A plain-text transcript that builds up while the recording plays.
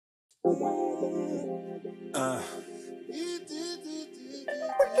Wild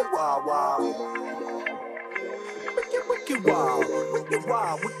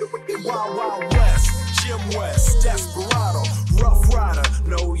West, Jim West, Desperado, Rough Rider.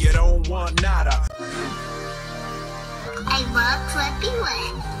 No, you don't want nada. I love Flippy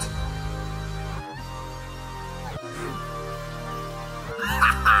West.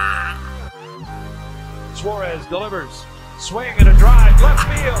 Suarez delivers. Swing and a drive, left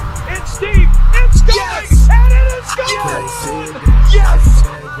field. It's deep. It's going. Yes! And it is going. Yes!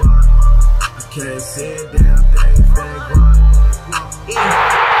 Can't say a damn thing.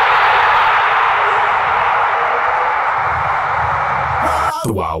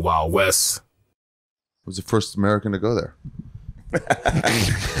 The Wild Wild West. Was the first American to go there.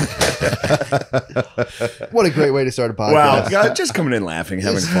 What a great way to start a podcast. Wow, guys, just coming in laughing,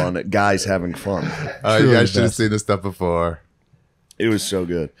 having fun. Guys having fun. You guys should have seen this stuff before. It was so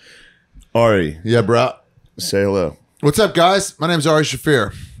good. Ari. Yeah, bro. Say hello. What's up, guys? My name's Aris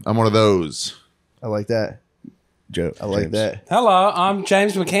Shaffir. I'm one of those. I like that. Joe. I like James. that. Hello, I'm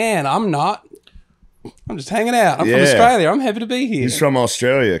James McCann. I'm not. I'm just hanging out. I'm from Australia. I'm happy to be here. He's from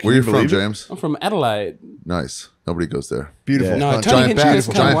Australia. Can Where you you from, believe it? James? I'm from Adelaide. Nice. Nobody goes there. Beautiful. No, country. Tony Giant Hinchcliffe bats.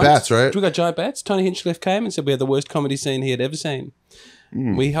 came Giant once. bats, right? We got giant bats. Tony Hinchcliffe came and said we had the worst comedy scene he had ever seen.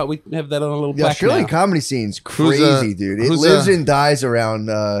 We have that on a little The plaque Australian now. comedy scene's crazy, dude. It lives and dies around.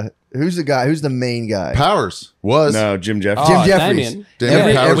 Who's the guy? Who's the main guy? Powers was. No, Jim Jeffries. Jim Jeffries. Damien.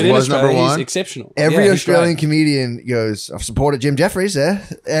 Damien Powers within was number Australia, one. He's exceptional. Every Yeah, he's Australian great. comedian goes, I've supported Jim Jeffries,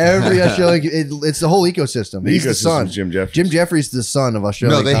 Every Australian, it's the whole ecosystem. The He's the ecosystem's son. Jim Jeffries. Jim Jeffries is the son of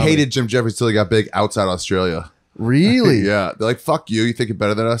Australian No, they comedy. hated Jim Jeffries till he got big outside Australia. Really? Yeah. They're like, fuck you. You think you're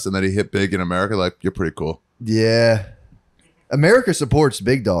better than us? And then he hit big in America. Like, you're pretty cool. Yeah. America supports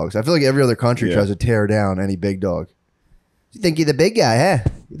big dogs. I feel like every other country tries to tear down any big dog. You think you're the big guy, huh?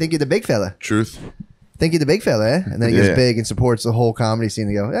 You think you're the big fella? Truth. Think you're the big fella, And then he gets big and supports the whole comedy scene.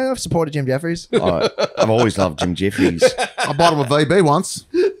 They go, I've supported Jim Jeffries. I've always loved Jim Jeffries. I bought him a VB once.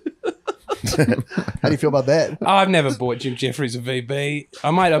 How do you feel about that? I've never bought Jim Jeffries a VB.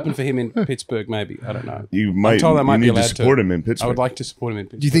 I might open for him in Pittsburgh, maybe. I don't know. You might. I'm told I might you be need allowed to support him in Pittsburgh. I would like to support him in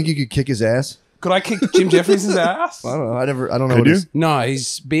Pittsburgh. Do you think you could kick his ass? Could I kick Jim Jeffries' ass? I don't know. I don't know Could what you? his, No,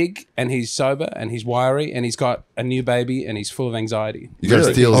 he's big and he's sober and he's wiry and he's got a new baby and he's full of anxiety. You gotta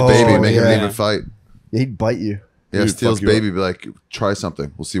Really? steal his Oh, baby and make him yeah. leave and fight. he'd bite you. Yeah, Dude, steal his fuck you baby. Be like, try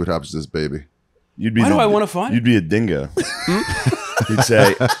something. We'll see what happens to this baby. You'd be Why do I wanna fight? You'd be a dingo. You'd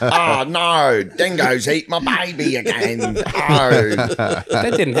say, "Oh no, dingoes eat my baby again." Oh.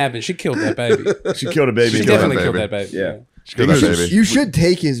 That didn't happen. She killed that baby. She killed a baby. She and definitely that killed baby. that baby. Yeah. She killed that Dingoes- baby. You should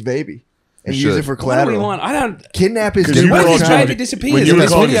take his baby and You use should. it for What do we collateral. want? I don't. Kidnap his Because you What if called his Jim- baby disappears when and you this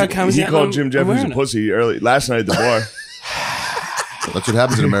called video Jim- comes he out called and Jim I'm Jeffries a wearing it. pussy early last night at the bar. That's what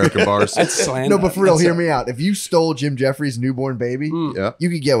happens in American bars. That's slander. No, but for real, That's hear me out. If you stole Jim Jeffries' newborn baby, Yeah. you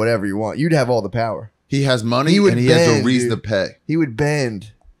could get whatever you want. You'd have all the power. He has money He would and he has a bend, reason dude. to pay. He would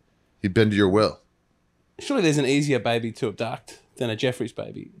bend. He'd bend to your will. Surely there's an easier baby to abduct than a Jeffries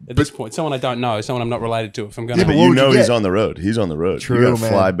baby at this point. Someone I don't know, someone I'm not related to. If I'm going Yeah, to, but what you would you know he's get? on the road. He's on the road. True, you gotta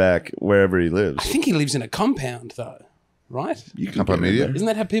man. fly back wherever he lives. I think he lives in a compound though, right? You can Compound get in media? there. Isn't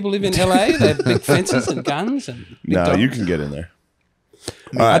that how people live in LA? They have big fences and guns and big No, dogs. you can get in there.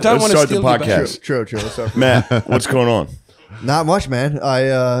 All right, I don't let's wanna start the steal your baby. podcast. True. Let's start. Matt, what's going on? Not much, man.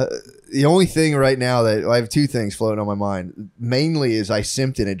 The only thing right now that I have two things floating on my mind. Mainly is I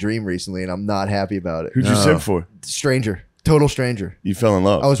simped in a dream recently, and I'm not happy about it. Who'd you simp for? Stranger, total stranger. You fell in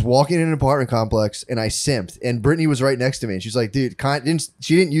love. I was walking in an apartment complex and I simped, and Brittany was right next to me, and she's like, "Dude,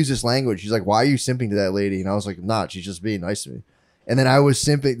 she didn't use this language." She's like, "Why are you simping to that lady?" And I was like, "I'm not. She's just being nice to me." And then I was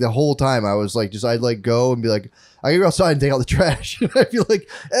simping the whole time. I was like, I'd like go and be like, I gotta go outside and take out the trash. And I'd be like,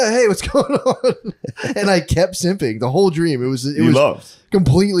 hey, what's going on? And I kept simping the whole dream. It was loved.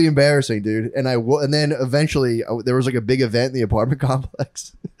 completely embarrassing, dude. And and then eventually there was like a big event in the apartment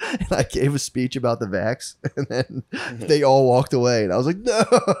complex, and I gave a speech about the vax, and then they all walked away, and I was like, no.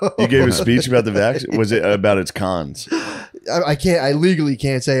 You gave a speech about the vaccine? Was it about its cons? I can't. I legally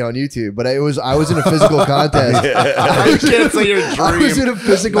can't say it on YouTube, but I was in a physical contest. You can't say your I was in a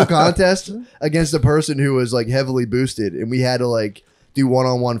physical contest against a person who was like heavily boosted, and we had to like do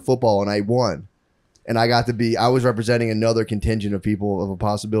one-on-one football, and I won. And I was representing another contingent of people of a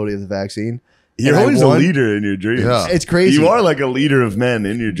possibility of the vaccine. You're and I always a won. leader in your dreams. Yeah. It's crazy. You are like a leader of men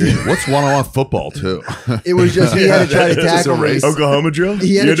in your dreams. What's one-on-one football too? It was just he had to try to It's just a tackle me. race. Oklahoma drill?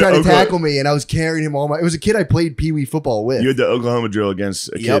 He had You to try to Oklahoma- tackle me, and I was carrying him all my. It was a kid I played Pee Wee football with. You had the Oklahoma drill against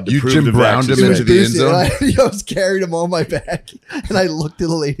a kid Yep. to You prove Jim the Browned vaccine. him It was into the end boosted, zone? and I was carrying him on my back, and I looked at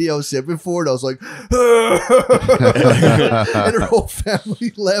the lady I was sipping for, and I was like, and her whole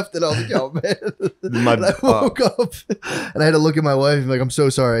family left, and I was like, "Oh man!" My- and I woke up, and I had to look at my wife and be like, "I'm so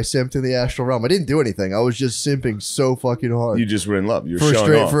sorry, I simped in the astral realm. I didn't do anything. I was just simping so fucking hard You just were in love. You were for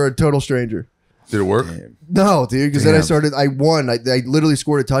showing off. for a total stranger." Did it work? No, dude, because then I Damn. started. I won. I literally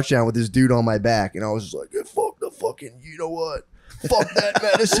scored a touchdown with this dude on my back, and I was just like, "Fuck the fucking, you know what? Fuck that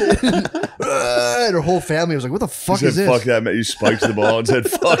medicine." And her whole family was like, "What the You fuck said, is this?" fuck that. You spiked the ball and said,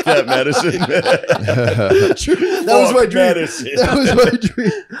 fuck that medicine. That was my Fuck dream. medicine. That was my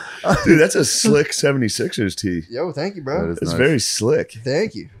dream. Dude, that's a slick 76ers tee. Yo, thank you, bro. That is It's nice. very slick.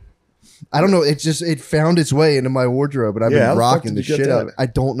 Thank you. I don't know. It found its way into my wardrobe, and I've Yeah, how been the fuck rocking did the you get shit out that? of it. I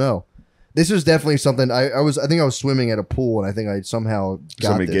don't know. This was definitely something. I think I was swimming at a pool, and I think I somehow got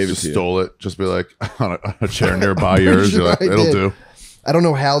Somebody this. gave it Just to you. stole it. Just be like on a chair nearby yours. You're like, I it'll did. do. I don't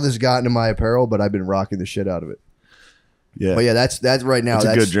know how this got into my apparel, but I've been rocking the shit out of it. Yeah. But yeah, that's right now. It's a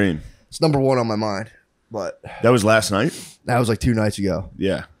That's good dream. It's number one on my mind. But That was last night? that was like 2 nights ago.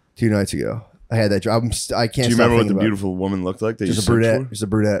 Yeah. 2 nights ago, I had that. I can't. Do you stop remember what thinking the about it. beautiful woman looked like? That Just you a searched brunette. for? Just a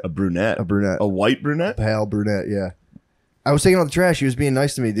brunette. A brunette. A brunette. A white brunette? Pale brunette. Yeah. I was taking out the trash. She was being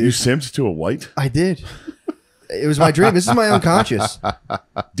nice to me, dude. You simped to a white? I did. It was my dream. This is my unconscious.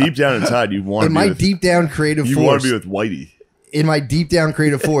 Deep down inside, you want to In be my with, deep down creative you want force. to be with Whitey. In my deep down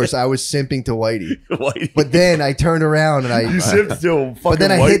creative force, I was simping to Whitey. Whitey. But then I turned around and you simped to a fucking but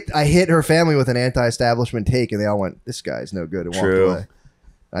then white. I hit her family with an anti-establishment take, and they all went, "This guy's no good," and True. walked away.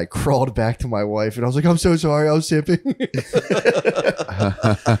 I crawled back to my wife, and I was like, "I'm so sorry, I was simping."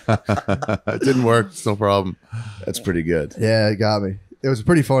 It didn't work. It's no problem. That's pretty good. Yeah, it got me. It was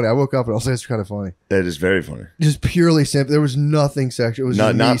pretty funny. I woke up and I was like, "It's kind of funny." That is very funny. Just purely simp. There was nothing sexual. It was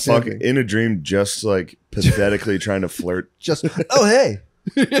Not just me fucking simping. in a dream, just like pathetically trying to flirt. Just oh hey.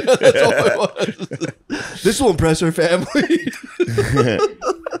 That's all it was. This will impress her family.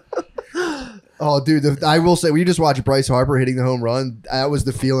 Oh, dude, I will say, we just watched Bryce Harper hitting the home run. That was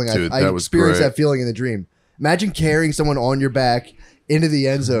the feeling. Dude, I that was experienced great. that feeling in the dream. Imagine carrying someone on your back into the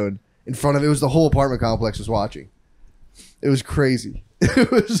end zone in front of it. Was the whole apartment complex was watching. It was crazy.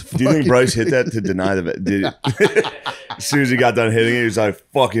 It was. Do you think Bryce hit that to deny the? Did as soon as he got done hitting it, he was like,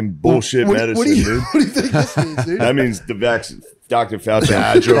 "Fucking bullshit medicine, what do you, dude." what do you think this means, dude? That means the vaccine. Dr. Fauci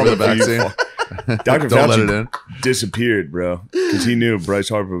Badge over the coming for you. vaccine. Dr. Don't let it Fauci in. disappeared, bro, because he knew Bryce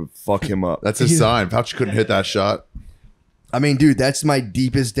Harper would fuck him up. That's his sign. Fauci couldn't hit that shot. I mean, dude, that's my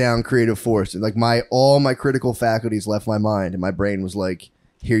deepest down creative force. And like all my critical faculties left my mind, and my brain was like,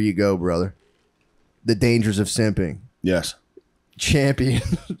 "Here you go, brother. The dangers of simping. Yes. Champion,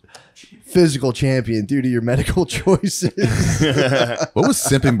 physical champion due to your medical choices." What was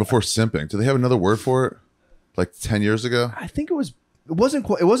simping before simping? Do they have another word for it? Like 10 years ago? I think it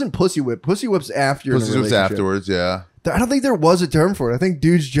wasn't pussy whip. Pussy whip's after. you're in a Pussy was relationship. afterwards, yeah. I don't think there was a term for it. I think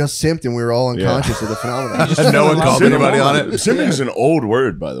dudes just simped and we were all unconscious of the phenomenon. No one called anybody on it. Simping is an old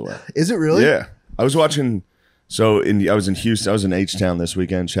word, by the way. Is it really? Yeah. I was watching. So I was in Houston. I was in H-Town this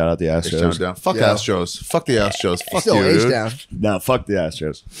weekend. Shout out the Astros. Down. Fuck Yeah. Astros. Fuck the Astros. Fuck Still you, H dude. down. No, fuck the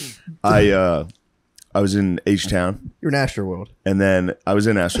Astros. I was in H-Town, You're an Astro World. and then I was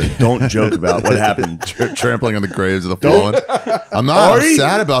in Astro. Don't joke about what happened. Trampling on the graves of the fallen. I'm not. I'm Ari?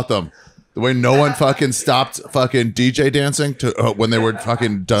 sad about them. The way no one fucking stopped fucking DJ dancing to when they were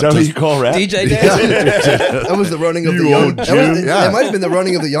fucking done. Is that what you call rap? DJ Dancin. That was the running of You the young. old That, Jew. Yeah. that might have been the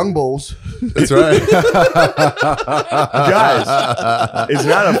running of the young bulls. That's right. Guys, it's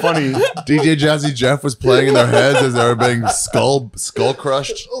not a funny. DJ Jazzy Jeff was playing in their heads as they were being skull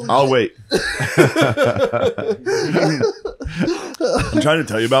crushed. I'll wait. I'm trying to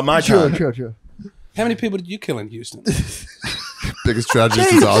tell you about my time. True. How many people did you kill in Houston? Biggest tragedy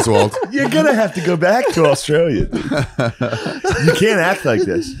since Oswald. You're gonna have to go back to Australia. Dude. You can't act like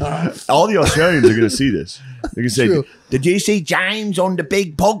this. All the Australians are gonna see this. They're gonna say, True. "Did you see James on the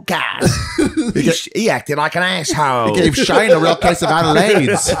big podcast? he acted like an asshole." Gave Shane a real case of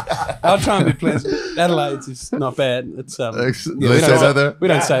Adelaide's. I'll try and be pleasant. Adelaide's is not bad. It's Do we they say don't- that there? We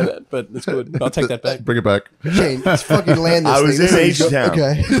don't say that, but it's good. I'll take that back. Bring it back. Shane, let's fucking land this I was thing. in This is- H-Town.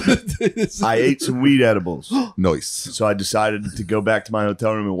 Okay. I ate some weed edibles, Nice. so I decided to go back to my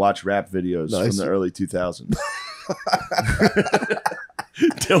hotel room and watch rap videos Nice. from the early 2000s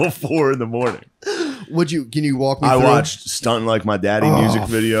till 4 in the morning. Can you walk me I through? watched "Stunting Like My Daddy" music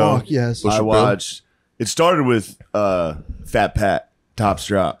video. Fuck yes. I watched. It started with Fat Pat, Tops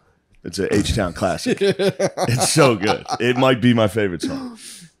Drop. It's a H-Town classic. It's so good. It might be my favorite song.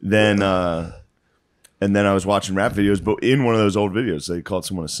 Then, and then I was watching rap videos, but in one of those old videos, they called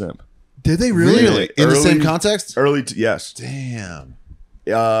someone a simp. Did they really? In the same context? Yes. Damn.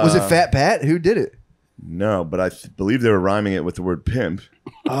 Was it Fat Pat? Who did it? No, but I believe they were rhyming it with the word pimp.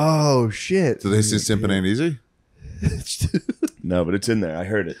 Oh, shit. Do they say simping ain't easy? No, but it's in there. I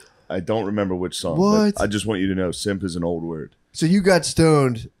heard it. I don't remember which song. What? But I just want you to know, simp is an old word. So you got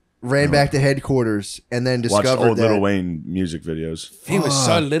stoned, ran back to headquarters, and then Watched discovered old that. Lil Wayne music videos. He was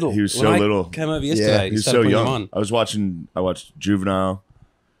so little. He was so When I little. Came over yesterday. He was started so putting him young. on. I watched Juvenile.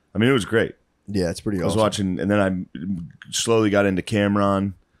 I mean, it was great. Yeah, it's pretty I was awesome. watching, and then I slowly got into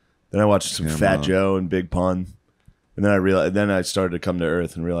Cameron. Then I watched some Fat Joe and Big Pun, and then I realized. Then I started to come to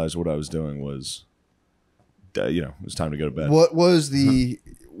earth and realize what I was doing was, it was time to go to bed. What was the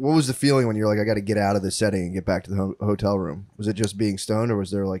feeling when you're like, I got to get out of this setting and get back to the hotel room? Was it just being stoned, or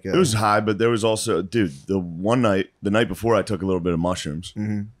was there like a? It was high, but there was also, dude, the night before, I took a little bit of mushrooms,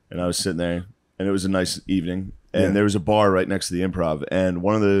 and I was sitting there, and it was a nice evening, and there was a bar right next to the Improv, and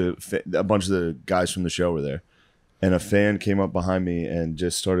a bunch of the guys from the show were there, and a fan came up behind me and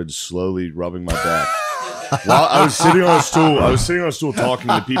just started slowly rubbing my back. While I was sitting on a stool talking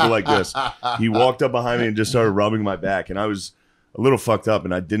to people like this, he walked up behind me and just started rubbing my back, and I was a little fucked up,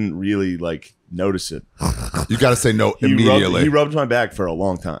 and I didn't really notice it. You got to say no immediately. He rubbed my back for a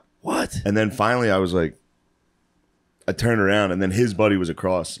long time. What? And then finally, I was like, I turned around, and then his buddy was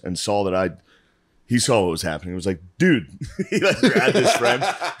across and saw that he saw what was happening. He was like, dude, he grabbed his friend.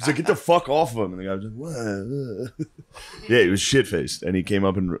 He's like, get the fuck off of him. And the guy was like, what? Yeah, he was shit faced, and he came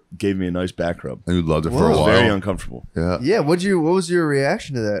up and gave me a nice back rub. And you loved it for It a was while. very uncomfortable. Yeah. Yeah. What was your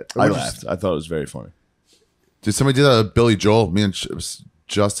reaction to that? Or I was laughed. I thought it was very funny. Did somebody do that with Billy Joel? Me and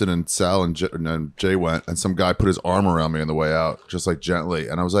Justin and Sal and Jay went, and some guy put his arm around me on the way out, just gently.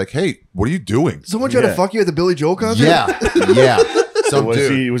 And I was like, hey, what are you doing? Someone tried to fuck you at the Billy Joel concert? Yeah. Yeah. Some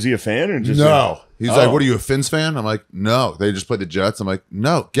dude. Was he a fan or just No. He's like, what are you, a Finns fan? I'm like, no. They just played the Jets. I'm like,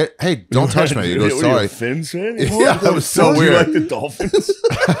 no. Hey, don't touch me. He goes, What, are you sorry. a Finns fan? Yeah, that was so Do you weird. like the Dolphins?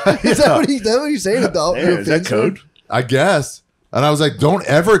 Is that what he's saying? Is that code? I guess. And I was like, don't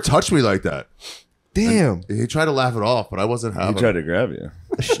ever touch me like that. Damn. And he tried to laugh it off, but I wasn't having He tried to grab you. A Yeah,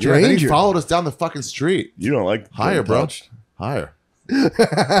 then he stranger. followed us down the fucking street. You don't like Higher, getting bro. touched? Higher. Near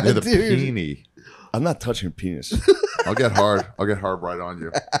the Dude. peenie. I'm not touching a penis. I'll get hard right on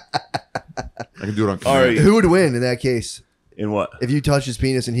you. I can do it on All right. Who would win in that case? In what? If you touched his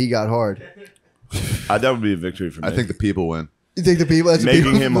penis and he got hard? That would be a victory for me. I think the people win. You think the people... That's the Making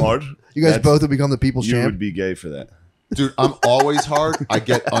people- him hard. You guys that's- both would become the people's You champ? would be gay for that. Dude, I'm always hard. I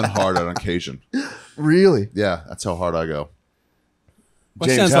get unhard on occasion. Really? Yeah, that's how hard I go. Well,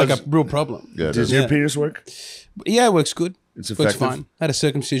 James, sounds like a how's- real problem. Yeah, it Does is. your penis work? Yeah, it works good. It's Works effective? fine. Had a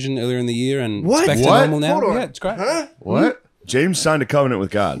circumcision earlier in the year and What? it's back to What? normal now. Hold on. Yeah, it's great. What? James signed a covenant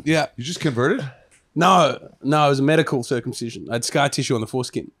with God. Yeah. You just converted? No, it was a medical circumcision. I had scar tissue on the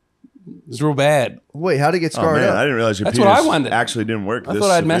foreskin. It was real bad. Wait, how'd it get Oh scarred man, up? I didn't realize your That's penis what I wondered. actually didn't work. I this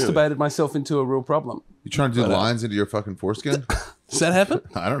thought I'd severely. masturbated myself into a real problem. You trying to do lines into your fucking foreskin? Does that happen?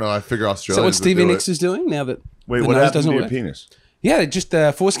 I don't know. I figure Is Australia. that what Stevie Nicks is doing now that Wait, the what nose happened doesn't to your work? penis? Yeah, just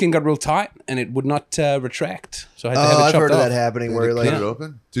the foreskin got real tight and it would not retract. So I had to have it I've chopped heard of off. that happening where Cut like... it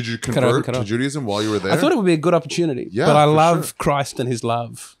open? Did you it open, convert cut to off. Judaism while you were there? I thought it would be a good opportunity. Yeah, but I for love sure. Christ and his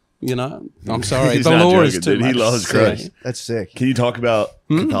love. You know? I'm sorry. He's the not law is joking, too dude. He much. loves Christ. That's sick. Can you talk about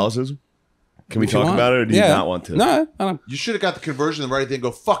Catholicism? Can we If you talk want. about it, or do you Yeah. not want to? No, I don't. You should have got the conversion right thing.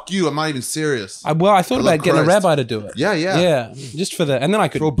 Go, fuck you. I'm not even serious. I thought I love about getting a Christ. rabbi to do it. Yeah, yeah. Yeah, just for the... And then I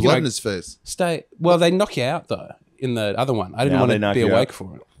could Throw blood you know, in his face. stay... Well, they knock you out, though, in the other one. I didn't Now want they to knock be you awake out.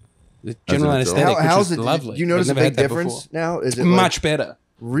 for it. The general an adult. anesthetic, which How's is it? lovely. Do you notice a I've never big had that difference before. now? Is it Much better.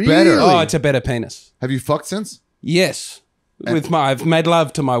 Really? Better. Oh, it's a better penis. Have you fucked since? Yes. I've made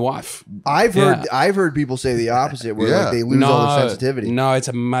love to my wife. I've heard people say the opposite, where Yeah. like they lose all their sensitivity. No, it's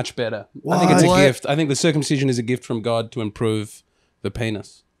a much better. I think it's a What? gift. I think the circumcision is a gift from God to improve the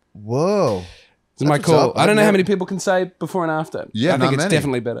penis. Whoa. It's my what's call. up. I don't know how I've many people can say before and after. Yeah, I think not it's many.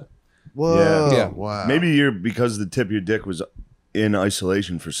 definitely better. Whoa. Yeah. Wow. Maybe you're because the tip of your dick was in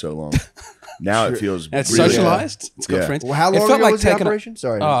isolation for so long. Now it feels And it's really socialized. It's got Yeah. friends. Well, how It long felt ago like was the taking a- operation?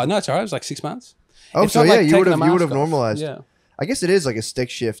 Sorry. Oh, no, it's all right. It was like 6 months. Oh, It so felt yeah, like you would taking a have mask off. normalized. Yeah. I guess it is like a stick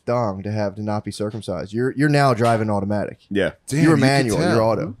shift dong to not be circumcised. You're now driving automatic. Yeah. Damn, You're you can manual. tell. You're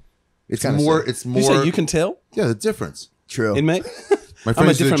auto. It's kinda more. sick. It's You more. say you can tell Yeah, the difference. True. in me? My I'm a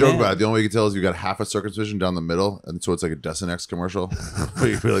friends did a different joke man. about it. The only way you can tell is you got half a circumcision down the middle, and so it's like a Desinex commercial.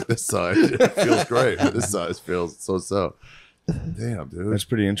 You feel like this side it feels great, but this side feels so. Damn, dude. That's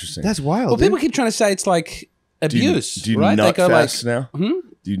pretty interesting. That's wild. Well, dude. people keep trying to say it's like abuse. Do you right? nut They go fast like, now?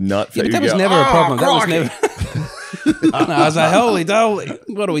 You nut. Yeah, but you that was go, never a "Oh, problem. That was Crocky." never. No, I was like, holy dolly,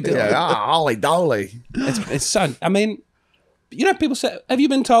 what are we doing? Holy dolly. It's so. I mean, you know, people say, "Have you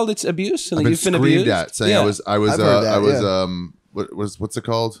been told it's abuse?" And I've then been you've been screamed abused. at saying Yeah. I was I've heard that, what's it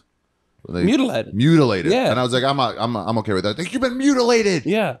called? Mutilated. Mutilated. Yeah. And I was like, I'm okay with that. Like, you've been mutilated.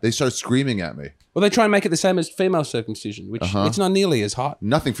 Yeah. They start screaming at me. Well, they try and make it the same as female circumcision, which it's not nearly as hot.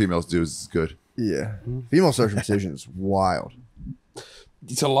 Nothing females do is good. Yeah, female circumcision is wild.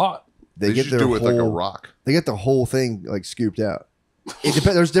 It's a lot. They get should their do it whole, like a rock. They get the whole thing like scooped out. It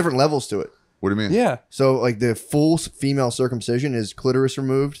depends. There's different levels to it. What do you mean? Yeah. So like the full female circumcision is clitoris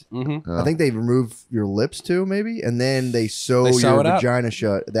removed. I think they remove your lips too, maybe, and then they sew sew your it up. vagina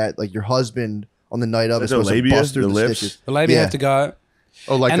shut. That like your husband on the night of Is is that supposed the to labia, bust through the the lips? stitches. The labia Yeah. have to go.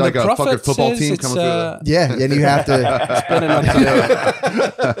 Oh, like And like the a fucking prophet football says team it's, coming through. Yeah, and you have to Better not to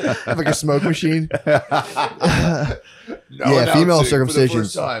do it. have like a smoke machine. No, Yeah, female announcing for the circumcisions.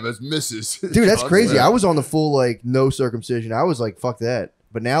 first time as Mrs. Dude, that's John crazy. Smith. I was on the full like no circumcision. I was like, fuck that.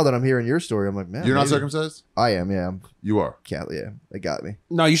 But now that I'm hearing your story, I'm like, man, You're not maybe- circumcised? I am. Yeah, I'm You are. Catholic. Yeah, they got me.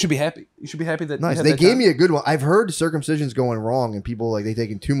 No, you should be happy. You should be happy that. Nice. You had They that gave done. me a good one. I've heard circumcisions going wrong and people like they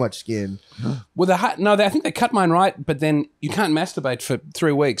taking too much skin. Well, I think they cut mine right, but then you can't masturbate for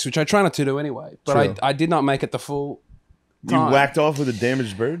 3 weeks, which I try not to do anyway. But True. I did not make it the full. You whacked off with a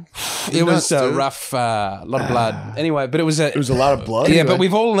damaged bird? It was nuts, a dude. rough, lot of blood. Anyway, but it was a. It was a lot of blood? Yeah, but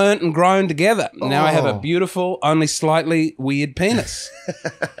we've all learnt and grown together. Now I have a Oh. beautiful, only slightly weird penis.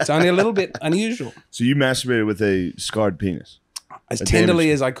 It's only a little bit unusual. So you masturbated with a scarred penis? As A tenderly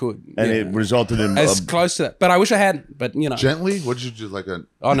damaged- as I could. And yeah. it resulted in... As close to that. But I wish I hadn't. But, you know. Gently? What did you do? Like a.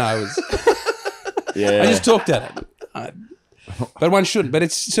 Oh, no, it was. yeah. I just talked at it. But one shouldn't. But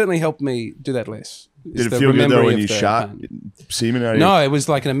it's certainly helped me do that less. Did It's it the feel good, though, remembering when of you the shot pain. semen out of No, it was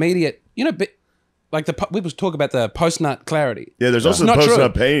like an immediate, like people talk about the post-nut clarity. Yeah, there's also It's the not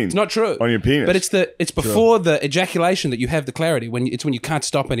post-nut true. pain It's not true on your penis. but it's before the ejaculation that you have the clarity. It's when you can't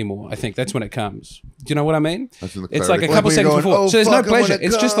stop anymore. I think that's when it comes. Do you know what I mean? That's when the It's like a clarity couple comes. seconds Like when you're before. going, So there's "Oh, no fuck, I wanna pleasure.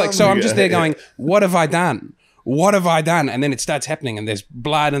 It's just like so. I'm just there going, "What have I done? What have I done?" And then it starts happening, and there's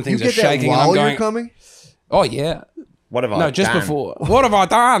blood and You things are get that shaking. And while I'm you're going, coming? "Oh yeah." What have I No, just done? before. What have I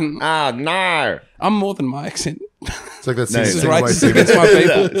done? Ah, no. I'm more than my accent. It's like that No, scene. this This is Sing racist against my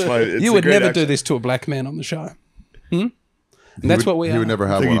people. It's fine. It's You a would great never do accent. this to a black man on the show. And that's what we He are. would never I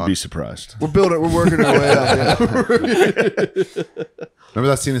have think one you'd on. be surprised. We're working our way up. Yeah. Remember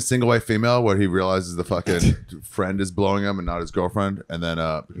that scene in Single White Female where he realizes the fucking friend is blowing him and not his girlfriend, and then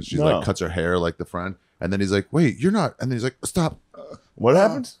because she No. like cuts her hair like the friend, and then he's like, "Wait, you're not," and then he's like, "Stop." What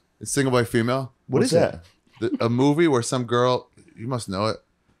happens? It's Single White Female. What What's is that? A movie where some girl, you must know it.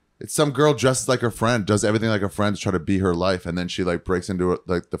 It's some girl dressed like her friend, does everything like her friend to try to be her life, and then she like breaks into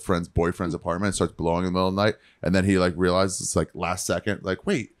like the friend's boyfriend's apartment and starts blowing in the middle of the night, and then he like realizes it's like last second, like,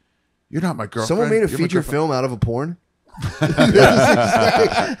 wait, you're not my girlfriend. Someone made a You're my feature girlfriend." film out of a porn.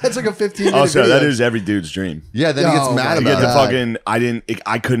 That's like a 15-minute Also, video. that is every dude's dream. Yeah, then he gets Oh mad my To about get the it. fucking,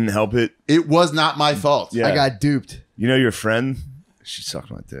 I couldn't help it. It was not my fault. Yeah. I got duped. You know your friend? She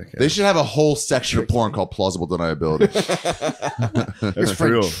sucked my dick. They should have a whole section of porn called plausible deniability. Your That's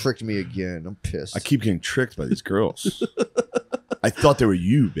friend real. tricked me again. I'm pissed. I keep getting tricked by these girls. I thought they were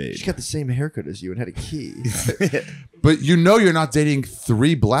you, babe. She got the same haircut as you and had a key. But you know you're not dating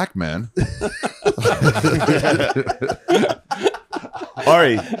 3 black men.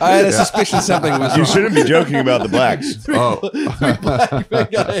 Ari, I had a suspicion something was you wrong. shouldn't be joking about the blacks. Oh, I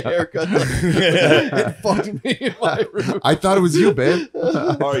got a haircut. It fucked me in my room. I thought it was you, babe.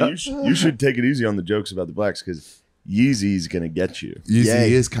 Ari, you should take it easy on the jokes about the blacks because Yeezy's going to get you. Yeezy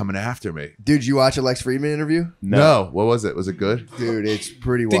Yay. is coming after me. Dude, you watch a Lex Friedman interview? No. What was it? Was it good? Dude, it's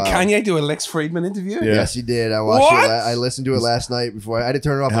pretty Did wild. Kanye do a Lex Friedman interview? Yeah. Yes, he did. I watched What? it. I listened to it last night before I had to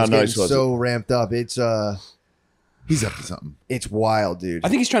turn it off. I How was nice getting was so ramped up. He's up to something. It's wild, dude. I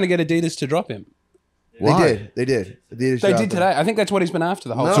think he's trying to get Adidas to drop him. Why? They did. They did today. I think that's what he's been after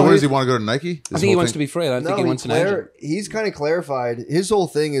the whole No, So time. what does he want to go to Nike? I think he wants to be free. I don't think he wants an agent. He's kind of clarified. His whole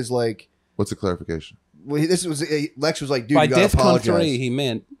thing is like, What's the clarification? well, this was Lex was like, dude, By you gotta DEF CON apologize. 3, he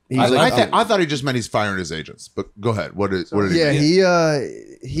meant. He's I, like, I thought he just meant he's firing his agents. But go ahead. What did he Yeah,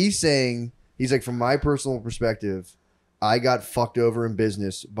 mean? he's saying, he's like, from my personal perspective, I got fucked over in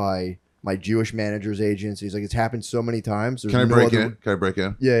business by my Jewish manager's agents. He's like, it's happened so many times. There's Can I no break other- in? Can I break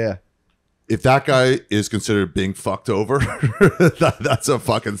in? Yeah. If that guy is considered being fucked over, that's a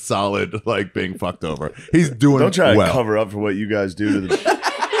fucking solid like being fucked over. He's doing Don't try well. to cover up for what you guys do to the.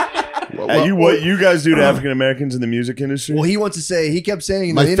 What you guys do to African Americans in the music industry? Well, he wants to say, he kept saying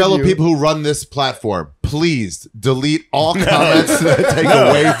in My the fellow interview- people who run this platform, please delete all comments that take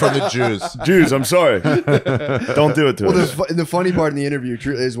away from the Jews. Jews, I'm sorry. Don't do it to us. The funny part in the interview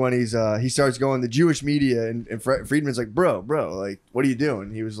is when he starts going the Jewish media, and Friedman's like, bro, like, what are you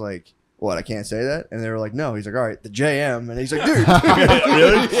doing? He was like, what, I can't say that? And they were like, no. He's like, all right, the JM. And he's like, dude.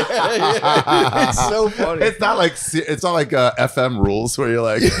 Really? Yeah. It's so funny. It's not like FM rules where you're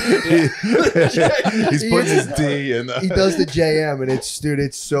like, he's putting his D in. He does the JM, and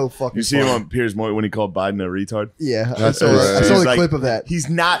it's so fucking You see him on Piers Morgan when he called Biden a retard? Yeah. That's I saw the like, clip of that. He's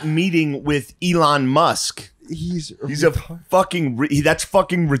not meeting with Elon Musk. He's a fucking that's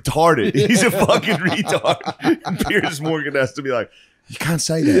fucking retarded. He's a fucking retard. And Piers Morgan has to be like, you can't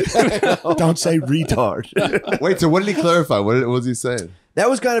say that. Don't say retard. Wait, so what did he clarify? What was he saying? That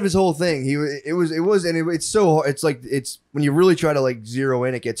was kind of his whole thing. It's so hard. It's like when you really try to like zero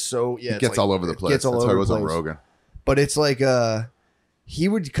in, it gets so it gets all over the place. Gets all That's over why it was the on place. Rogan. But it's like he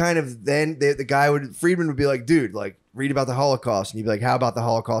would kind of then the guy would Friedman would be like, dude, like read about the Holocaust, and he'd be like, how about the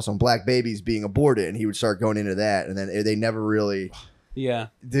Holocaust on black babies being aborted? And he would start going into that, and then they never really. Yeah,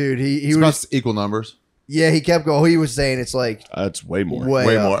 dude, he it's was equal numbers. Yeah, he kept going. He was saying it's like that's way more.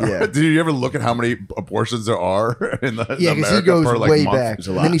 Way more. Yeah. Did you ever look at how many abortions there are in the yeah, because he America goes per, like, way month? back.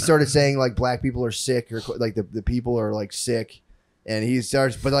 And then he started saying like black people are sick, or like the people are like sick, and he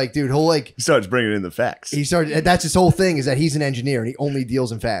starts. But like, dude, he starts bringing in the facts. He started. That's his whole thing is that he's an engineer and he only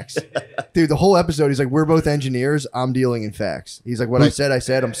deals in facts. Dude, the whole episode, he's like, we're both engineers. I'm dealing in facts. He's like, what I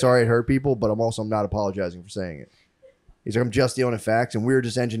said. I'm sorry it hurt people, but I'm not apologizing for saying it. He's like, I'm just dealing in facts, and we're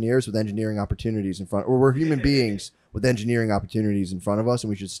just engineers with engineering opportunities in front, or we're human beings with engineering opportunities in front of us, and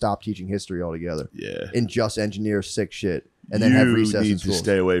we should stop teaching history altogether. Yeah, and just engineer sick shit, and then have recess. You need to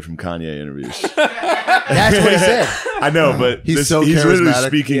stay away from Kanye interviews. That's what he said. I know, but he's literally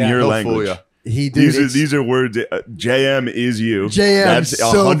speaking your He'll language. fool He these are words. JM is you. JM, that's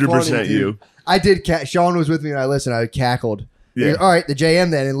 100% you. I did. Sean was with me and I listened. I cackled. Yeah. All right, the JM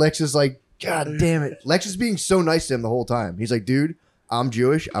then, and Lex is like, God damn it. Lex is being so nice to him the whole time. He's like, dude, I'm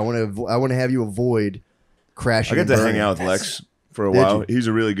Jewish. I want to have you avoid crashing. I got to hang out with Lex for a while. He's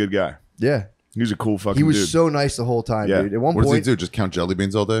a really good guy. Yeah. He's a cool fucking dude. He was so nice the whole time, dude. At one what point, does he do? Just count jelly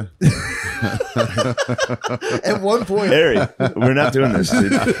beans all day? At one point, Harry, we're not doing this,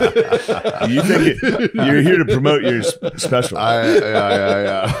 dude. You think you're here to promote your special?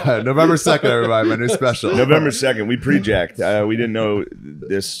 Yeah. November 2nd, everybody, my new special. November 2nd, we pre-jacked. We didn't know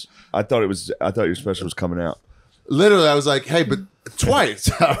this. I thought your special was coming out. Literally, I was like, hey, but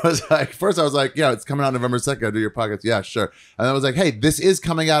twice. I was like, first I was like, yeah, it's coming out November 2nd. I'll do your podcast. Yeah, sure. And I was like, hey, this is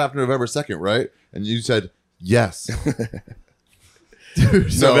coming out after November 2nd, right? And you said, yes.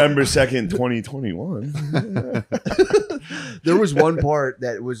 dude, November 2nd, 2021. There was one part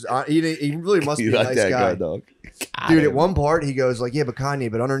that was, he really must be a nice guy. Dog. Dude, at one part, he goes like, yeah, but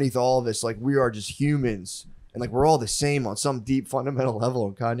Kanye, but underneath all of this, like, we are just humans. And like, we're all the same on some deep fundamental level.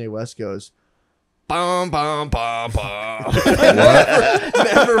 And Kanye West goes, bum, bum, bum, bum.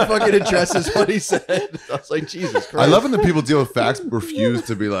 Never fucking addresses what he said. I was like, Jesus Christ. I love when the people deal with facts but refuse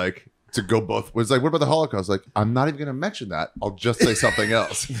to be like, to go both. It's like, what about the Holocaust? Like, I'm not even going to mention that. I'll just say something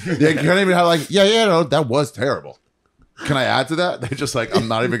else. They can't even have like, no, that was terrible. Can I add to that? They just like, I'm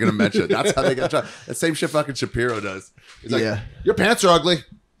not even going to mention it. That's how they get tried. The same shit fucking Shapiro does. He's like, your pants are ugly.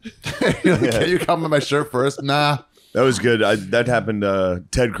 Can you come with my shirt first? Nah. That was good. That happened.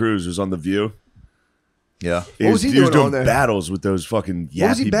 Ted Cruz was on The View. Yeah. What was he was doing on doing there? battles with those fucking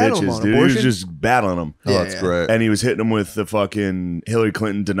yappy battling bitches, on? dude. Abortion? He was just battling them. Oh, that's great. And he was hitting them with the fucking Hillary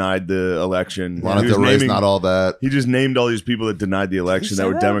Clinton denied the election. Lana He was Del Rey's naming- not all that. He just named all these people that denied the election that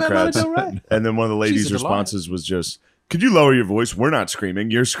were Democrats. And then one of the ladies' responses was just, could you lower your voice? We're not screaming.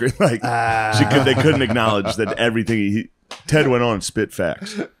 You're screaming. Like, they couldn't acknowledge that everything Ted went on and spit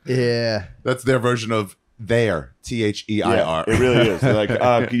facts. Yeah. That's their version of there. THEIR. Yeah, it really is. They're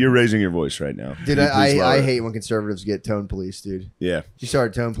like, you're raising your voice right now. Dude, Can you please lower I it? hate when conservatives get tone police, dude. Yeah. You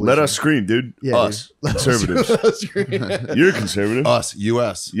started tone police. Let us scream, dude. Yeah, us. dude. Conservatives. You're a conservative. Us,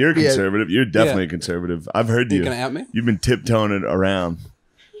 US. You're a conservative. You're definitely a conservative. I've heard you. You gonna out me? You've been tiptoeing it around.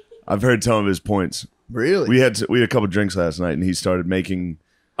 I've heard some of his points. Really? We had a couple drinks last night, and he started making.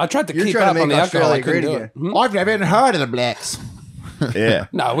 I tried to You're keep trying up to on make the alcohol. I Australia couldn't great do again. it. Hmm? I've never even heard of the blacks. Yeah.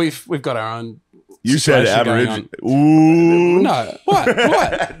 No, we've got our own. You said situation going Aboriginal. Ooh. No,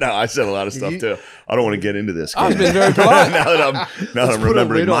 what? No, I said a lot of stuff too. I don't want to get into this. I've been very polite. now that I'm put a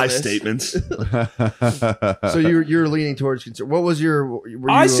remembering lid on my this. statements. So you're leaning towards what was your?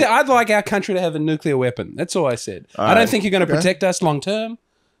 I said I'd like our country to have a nuclear weapon. That's all I said. I don't think you're going to protect us long term.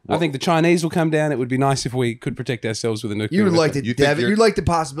 I think the Chinese will come down. It would be nice if we could protect ourselves with a nuclear You would like weapon. to you'd like the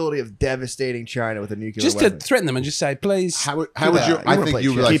possibility of devastating China with a nuclear Just weapon. to threaten them and just say, please. How would you? I wanna think play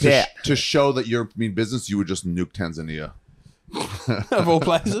you would chess. like Keep to show that you're mean business. You would just nuke Tanzania. Of all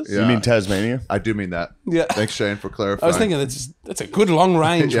places. Yeah. You mean Tasmania? I do mean that. Yeah. Thanks, Shane, for clarifying. I was thinking that's a good long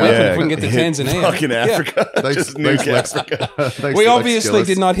range Yeah. weapon if we can get to hit Tanzania. Fucking Africa. Thanks, Just thanks, nuke Lex. Africa. Thanks, We Lex obviously Gillis.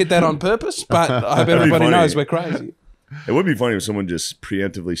 did not hit that on purpose, but I hope everybody funny. knows we're crazy. It would be funny if someone just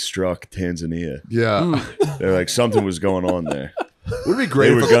preemptively struck Tanzania. Yeah, They're like, something was going on there. would it be great?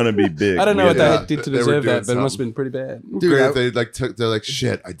 They if were going to be big. I don't know We what had they did to They were deserve doing that, but it must have something. been pretty bad. Dude, great I- if they like they're like,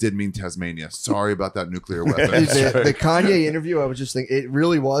 shit, I did mean Tasmania. Sorry about that nuclear weapon. Dude, the Kanye interview, I was just thinking, it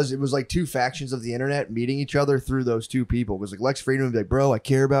was like two factions of the internet meeting each other through those two people. It was like Lex Friedman would be like, bro, I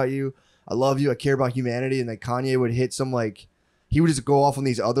care about you. I love you. I care about humanity. And then Kanye would hit some like, he would just go off on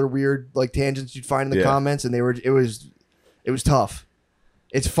these other weird like tangents you'd find in the comments. And it was tough.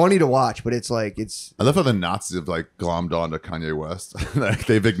 It's funny to watch, but it's like, I love how the Nazis have like glommed on to Kanye West. Like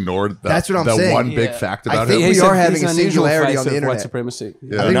they've ignored That's what I'm the saying. one big Yeah. fact I about think him. we He's are a- having he's a an unusual singularity face on the of internet. white supremacy. I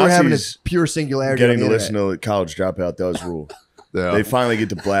think we're having a Nazis pure singularity getting on the to internet. listen to College Dropout does rule. Yeah. They finally get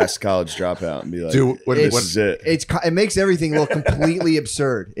to blast College Dropout and be like, Dude, when- this when- is it. It makes everything look completely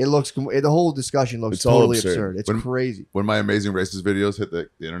absurd. It looks the whole discussion looks It's all totally absurd. absurd. It's When- crazy. When my Amazing Racist videos hit the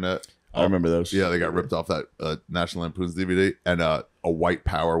internet, I remember those. yeah, they got ripped off that National Lampoon's DVD, and a white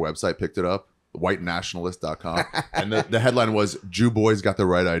power website picked it up, whitenationalist.com, and the headline was "Jew boys got the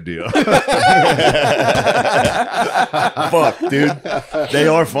right idea." Fuck, dude. They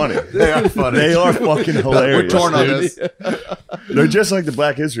are funny. They are funny. They are fucking hilarious. We're torn on dude. this. They're just like the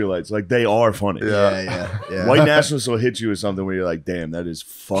black Israelites. Like, they are funny. Yeah. White nationalists will hit you with something where you're like, damn, that is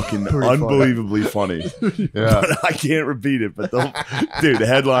fucking Pretty funny. unbelievably funny. Yeah. But I can't repeat it. But dude, the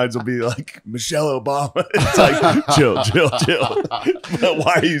headlines will be like, Michelle Obama. It's like, chill. But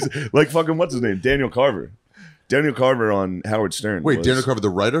why he's like fucking, what's his name? Daniel Carver. Daniel Carver on Howard Stern. Wait, was- Daniel Carver, the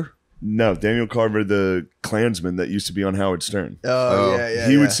writer? No, Daniel Carver, the Klansman that used to be on Howard Stern. Oh, yeah.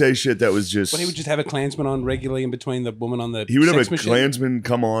 He would say shit that was just. But he would just have a Klansman on regularly in between the woman on the He would have sex a machine. Klansman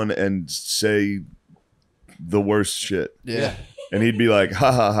come on and say the worst shit. Yeah. And he'd be like,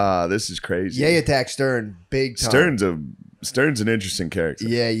 ha ha ha, this is crazy. Ye attacked Stern big time. Stern's an interesting character.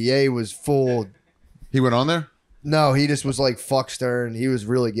 Yeah, Ye was full. He went on there. No, he just was like fuck Stern. He was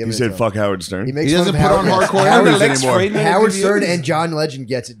really giving. He it said to him. fuck Howard Stern. He makes He fun doesn't of put on Howard. hardcore Howard, interviews Lex anymore. Friedman Howard interviews. Stern and John Legend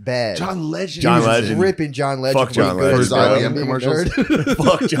gets it bad. Legend. John He was Legend. ripping John Legend. Fuck John for being Legend, good, bro. being IBM a commercials. nerd.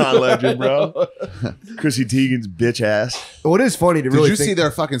 Fuck John Legend, bro. Chrissy Teigen's bitch ass. What is funny to Did really you think, see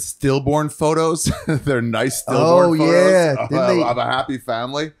their fucking stillborn photos? Their nice stillborn Oh, photos yeah. of, Didn't they- of a happy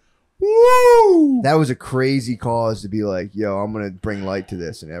family. Woo! that was a crazy cause to be like, yo, I'm gonna bring light to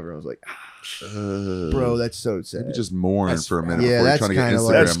this, and everyone was like, bro, that's so sad. Maybe just mourn for a minute yeah, before you're that's trying to get kinda Instagram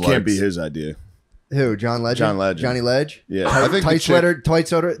like- That likes. can't be his idea. Who? John Legend? John Legend. Johnny Ledge? Yeah. I think the tight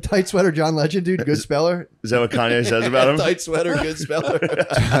chick- tight sweater, John Legend, dude. Good speller. Is that what Kanye says about him? Tight sweater, good speller.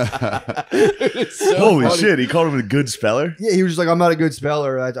 Holy shit, he called him a good speller? Yeah, he was just like, I'm not a good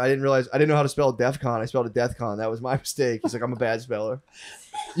speller. I didn't realize, I didn't know how to spell DEFCON. I spelled it DeathCon. That was my mistake. He's like, I'm a bad speller.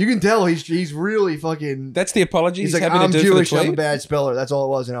 You can tell he's really fucking. That's the apology He's he's, like, happy I'm to do Jewish, for the I'm a tweet. bad speller. That's all it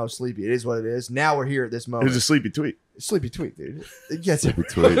was, and I was sleepy. It is what it is. Now we're here at this It moment. was a sleepy tweet. Sleepy tweet, dude. It gets it.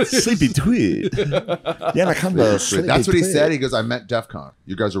 Sleepy tweet. Yeah, I come That's what he said. He goes, I meant DEF CON.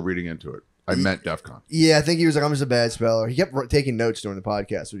 You guys are reading into it. I meant DEF CON. Yeah, I think he was like, I'm just a bad speller. He kept taking notes during the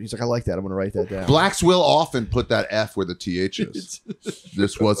podcast. He's like, I like that. I'm going to write that down. Blacks will often put that F where the TH is.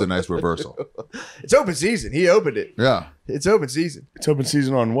 This was a nice reversal. It's open season. He opened it. Yeah. It's open season. It's open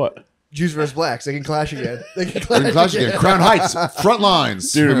season on what? Jews versus blacks. They can clash again. They can We're in clash again. Crown Heights, front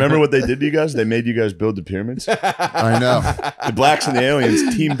lines. Dude, remember what they did to you guys? They made you guys build the pyramids. I know. The blacks and the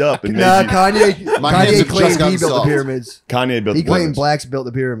aliens teamed up and Nah, made you, My hands Kanye have claimed just gotten he built soft. the pyramids. Kanye built He the claimed pyramids. blacks built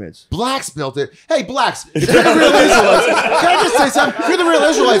the pyramids. Blacks built it. Hey, blacks. If you're the real Israelites, can I just say something? If you're the real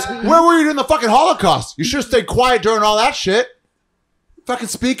Israelites, where were you during the fucking Holocaust? You should have stayed quiet during all that shit. Fucking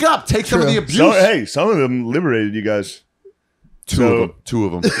speak up. Take some of the abuse. So, hey, some of them liberated you guys. Two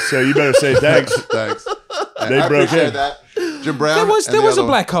of them. So you better say thanks. Thanks. They I broke appreciate in. that. Jim Brown. There was and the a other one.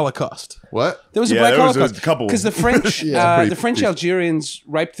 black Holocaust. What? There was a Yeah, black there was a Holocaust. couple. Because the French, pretty- the French pretty- Algerians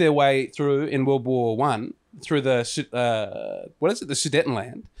raped their way through in World War One through the what is it, the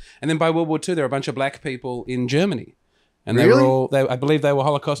Sudetenland, and then by World War II there were a bunch of black people in Germany, and they were Really? all. I believe they were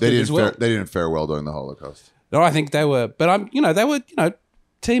Holocausted They as well. they didn't fare well during the Holocaust. No, I think they were, but they were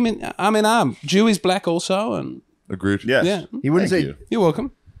team in arm in arm. Jew is black also, and Agreed. Yes. yeah, He wouldn't Thank say. you. you're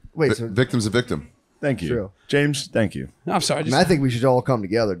welcome. Wait, so Victim's a victim. Thank you. True. James, thank you. No, I'm sorry. I think we should all come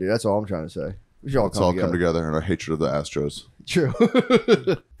together, dude. That's all I'm trying to say. We should all Let's come all together. come together in our hatred of the Astros. True.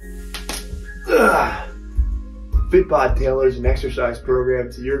 Fitbod tailors an exercise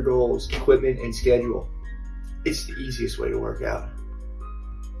program to your goals, equipment, and schedule. It's the easiest way to work out.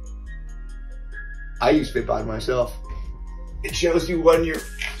 I use Fitbod myself. It shows you when you're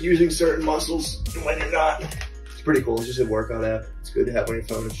using certain muscles and when you're not. It's pretty cool. It's just a workout app. It's good to have on your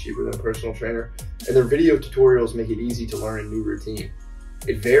phone. It's cheaper than a personal trainer. And their video tutorials make it easy to learn a new routine.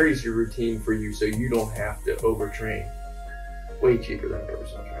 It varies your routine for you so you don't have to overtrain. Way cheaper than a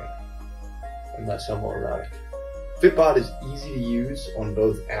personal trainer. And less homoerotic. Fitbod is easy to use on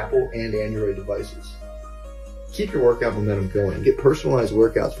both Apple and Android devices. Keep your workout momentum going. Get personalized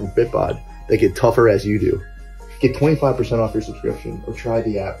workouts from Fitbod that get tougher as you do. Get 25% off your subscription or try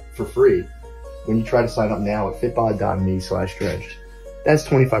the app for free when you try to sign up now at fitbod.me/drenched. That's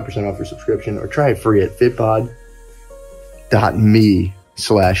 25% off your subscription or try it free at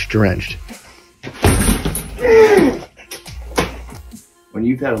fitbod.me/drenched. When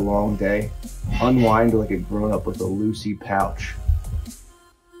you've had a long day, unwind like a grown-up with a Lucy pouch.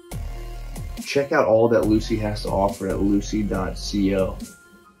 Check out all that Lucy has to offer at lucy.co.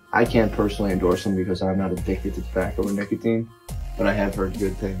 I can't personally endorse them because I'm not addicted to tobacco or nicotine, but I have heard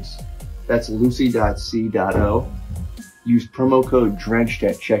good things. That's lucy.co. Use promo code DRENCHED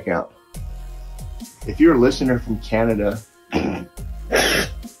at checkout. If you're a listener from Canada,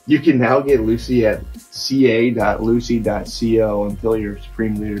 you can now get Lucy at ca.lucy.co until your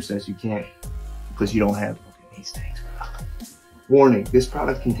supreme leader says you can't because you don't have these things. Warning, this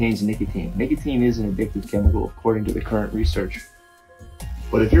product contains nicotine. Nicotine is an addictive chemical according to the current research.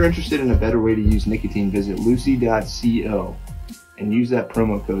 But if you're interested in a better way to use nicotine, visit lucy.co and use that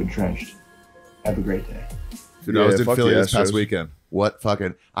promo code DRENCHED. Have a great day. Dude, I was in Philly this past weekend. What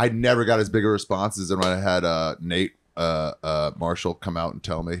fucking... I never got as big a responses than when I had Nate Marshall come out and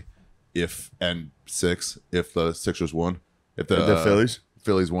tell me if the Sixers won. If the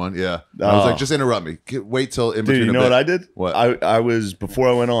Phillies won, yeah. I was like, just interrupt me. Wait till in between. Dude, you know what I did? What? I was, before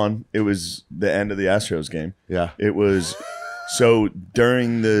I went on, it was the end of the Astros game. Yeah. It was... So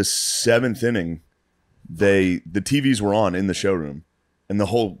during the 7th inning, the TVs were on in the showroom, and the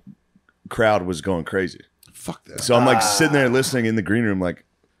whole crowd was going crazy. Fuck that. So I'm like sitting there listening in the green room, like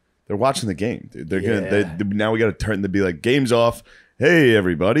they're watching the game, dude. They're gonna. Now we got to turn to be like, game's off. Hey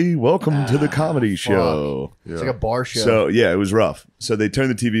everybody, welcome to the comedy show. Yeah. It's like a bar show. So yeah, it was rough. So they turned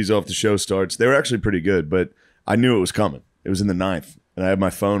the TVs off. The show starts. They were actually pretty good, but I knew it was coming. It was in the 9th, and I had my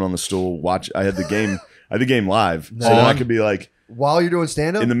phone on the stool. I had the game. I had the game live, so then I could be like, while you're doing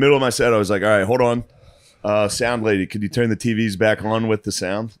stand-up? In the middle of my set, I was like, all right, hold on. Sound lady, could you turn the TVs back on with the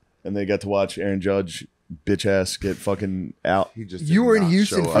sound? And they got to watch Aaron Judge, bitch ass, get fucking out. You were in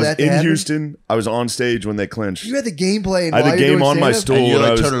Houston for that to happen? happen? Houston. I was on stage when they clinched. You had the game playing. I had the game on my stool. And you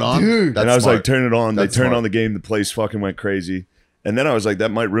like, turn it on? Dude. And I was like, turn it on. They turned smart. on the game. The place fucking went crazy. And then I was like,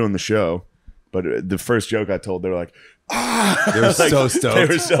 that might ruin the show. But the first joke I told, they were like, they were like, so stoked. They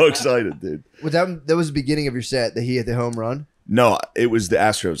were so excited, dude. Was that was the beginning of your set that he hit the home run? No, it was the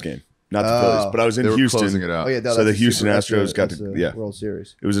Astros game, not the Phillies. But I was in They were Houston. closing it out. Oh yeah, So the Houston Astros Astros got the World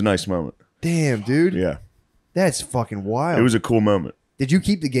Series. It was a nice moment. Damn, dude. Yeah, That's fucking wild. it was a cool moment. Did you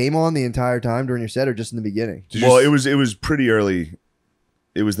keep the game on the entire time during your set, or just in the beginning? Well, it was pretty early.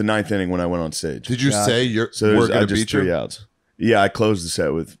 It was the 9th inning when I went on stage. Did you say we're I going to just beat 3 you? outs. Yeah, I closed the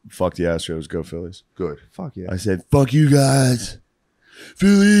set with "Fuck the Astros, go Phillies." Good. Fuck yeah. I said, "Fuck you guys,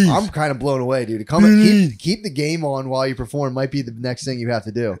 Phillies." I'm kind of blown away, dude. Keep the game on while you perform might be the next thing you have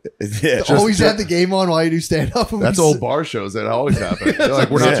to do. Yeah, Always have the game on while you do stand up. That's old bar shows that always happen. They're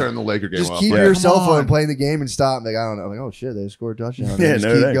like, we're not turning the Laker game Just off. keep Like, your cell phone playing the game and stop. Like, I don't know. Like, oh shit, they scored a touchdown. Yeah, just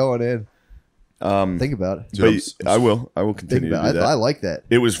no, keep they- going in. Think about it. But I will Think continue to about do it. that. I like that.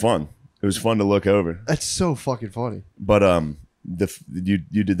 It was fun. It was fun to look over. That's so fucking funny. But you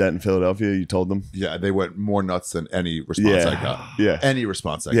did that in Philadelphia. You told them. Yeah, they went more nuts than any response I got. Yeah. Any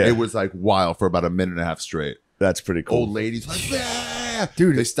response I got. Yeah. It was like wild for about a minute and a half straight. That's pretty cool. Old ladies like, yeah.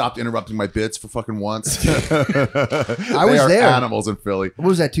 Dude, they stopped interrupting my bits for fucking once. I was there. Animals in Philly. What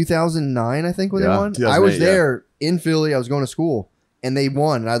was that? 2009, I think, when they won. 2008, I was there in Philly. I was going to school, and they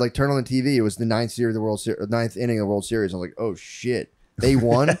won. And I'd like turn on the TV. It was the 9th inning of the World Series. I'm like, oh shit, they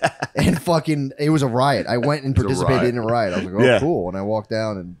won, and fucking, it was a riot. I went and participated in a riot. I was like, oh cool, and I walked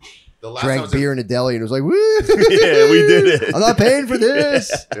down and drank beer in a deli, and it was like, woo! Yeah, we did it. I'm not paying for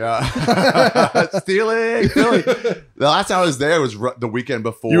this. Yeah, stealing Philly. The last time I was there was the weekend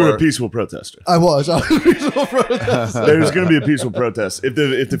before. You were a peaceful protester. I was a peaceful protester. There's going to be a peaceful protest if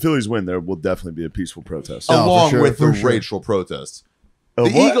the Phillies win. There will definitely be a peaceful protest. Oh, along for sure, with for the sure. racial protests. The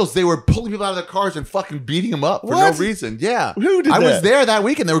what? Eagles, they were pulling people out of their cars and fucking beating them up for no reason. Yeah. Who did I that? was there that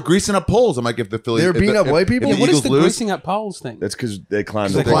weekend. They were greasing up poles. I'm like, if the Phillies... They were beating up white people? If the What is Eagles the lose, greasing up poles thing? That's because they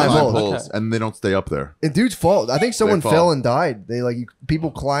climbed they the climb climb poles. poles Okay. and they don't stay up there. And dude's fault. I think someone fall. fell and died. They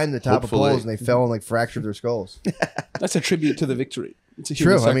people climbed the top Hopefully. of poles and they fell and like fractured their skulls. That's a tribute to the victory. It's a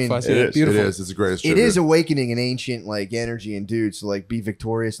True, human I mean, sacrifice. it Yeah, is. beautiful. It is. It's the greatest It tribute. is awakening an ancient like energy in dudes to like be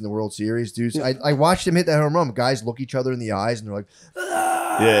victorious in the World Series. Dudes, I watched him hit that home run. Guys look each other in the eyes and they're like,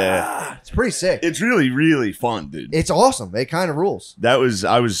 Yeah. it's pretty sick. It's really, really fun, dude. It's awesome. It kind of rules. I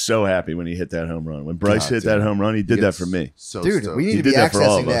was so happy when he hit that home run. When Bryce God hit damn. that home run, he did that Gets for me. So Dude, stoked. we need He to be did that for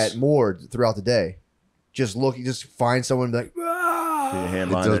all accessing of us. that more throughout the day. Just find someone and be like, Put your hand It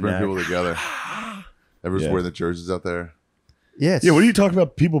behind does the bring neck. people together. Everyone's Yeah. wearing the jerseys out there. yes. Yeah, what are you talking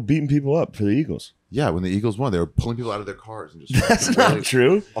about? People beating people up for the Eagles? Yeah, when the Eagles won, they were pulling people out of their cars and just. That's not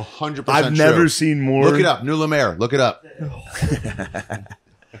true. 100%. I've never seen more. Look it up, New Lemaire. Look it up.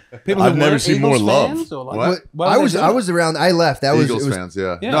 People I've who never weren't seen more Eagles love. fans, or like, What? why I were was they I doing was around. I left. That was Eagles it was fans,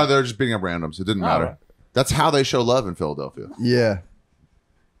 yeah. Yeah. No, they're just beating up randoms. It didn't matter. right. That's how they show love in Philadelphia. yeah.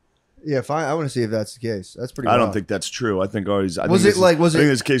 Yeah, fine. I want to see if that's the case. That's pretty. I don't wild. think that's true. I think always. I Was think it like- was I think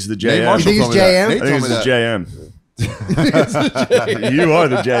it- it's the case of the Nate JM. Marshall You think told it's me that. JM? Nate I think told it's me the that. JM. You are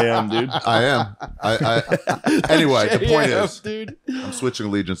the JM, dude. I am. Anyway, the point is, dude. I'm switching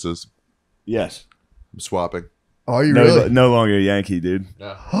allegiances. Yes. I'm swapping. Are you No, really? no longer a Yankee, dude.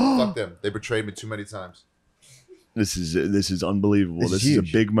 No, fuck them. They betrayed me too many times. This is unbelievable. This This is is a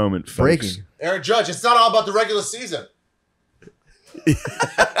huge. big moment, folks. Breaking. Aaron Judge, it's not all about the regular season.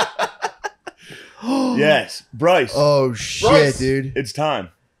 Yes, Bryce. Oh shit, Bryce. dude. It's time.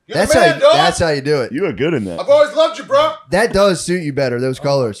 You're That's the man, how. dog. That's how you do it. You are good in that. I've always loved you, bro. That does suit you better. Those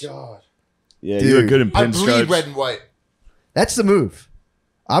colors. God. Yeah, Dude. you look good in I bleed pinstripes. red and white. That's the move.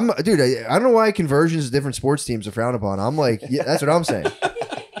 Dude. I don't know why conversions to different sports teams are frowned upon. I'm like, yeah, that's what I'm saying.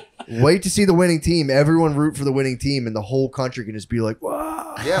 Wait to see the winning team. Everyone root for the winning team, and the whole country can just be like,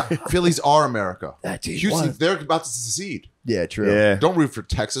 "Wow, Yeah, Phillies are America. that team Houston, won." they're about to secede. Yeah, true. Yeah, Don't root for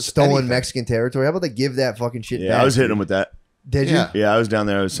Texas. Stolen anything. Mexican territory. How about they give that fucking shit yeah. back? I was hitting him with that. Did you? Yeah. Yeah, I was down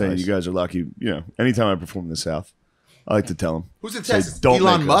there. I was saying, Nice. you guys are lucky. You know, anytime I perform in the South, I like to tell them. Who's in Say, Texas? "Don't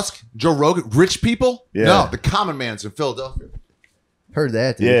Elon make Musk? Joe Rogan? Rich people? Yeah. No, the common man's in Philadelphia. Heard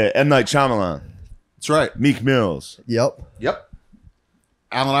that, dude. Yeah, M. Night Shyamalan, That's right. Meek Mills, Yep. Yep.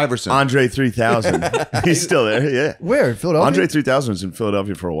 Allen Iverson. Andre 3000. He's still there. Yeah, Where? Philadelphia? Andre 3000 was in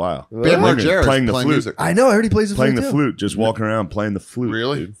Philadelphia for a while. Ben Working, Margera playing the flute. music. I know. I heard he plays the Playing flute the too. flute, just walking around playing the flute.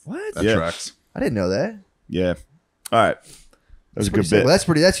 Really? dude. What? That Yeah. tracks. I didn't know that. Yeah. All right. That was a Pretty good sick. bit.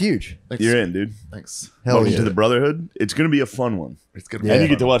 Well, that's huge. Thanks. You're in, dude. Thanks. Hell Welcome yeah. to the Brotherhood. It's going to be a fun one. It's gonna Yeah. And be you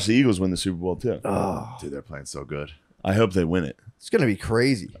get to fun. watch the Eagles win the Super Bowl, too. Dude, they're playing so good. I hope they win it. It's gonna be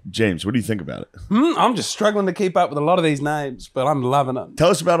crazy. James, what do you think about it? I'm just struggling to keep up with a lot of these names, but I'm loving it. Tell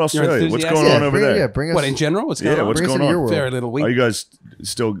us about Australia. What's enthusiastic? going on over bring, there? Yeah, bring us. What in general? What's going Yeah, on? what's bring us going into your on? world. Very little Are week.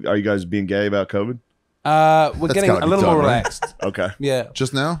 you guys being gay about COVID? We're That's getting gotta a be little done, more right? relaxed. Okay. Yeah,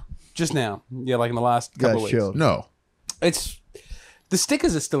 Just now? just now. Yeah, like in the last couple of Guys, weeks. chill. No. It's the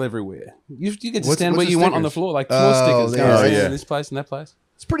stickers are still everywhere. You get to What's- stand what's where the you want on the stickers? floor, like floor Oh, stickers. yeah. Guys, Oh, stand yeah. in this place and that place.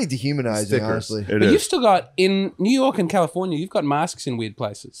 It's pretty dehumanizing, Stickers. honestly. It But you've is. still got in New York and California, you've got masks in weird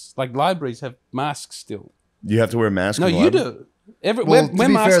places. Like libraries have masks still. You have to wear a mask. No, in the you library? do. Well, We're to be fair,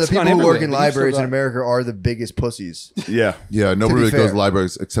 the masks people gone who work everywhere, in but you've still libraries in got- America are the biggest pussies. Yeah. Yeah, nobody be really goes fair. to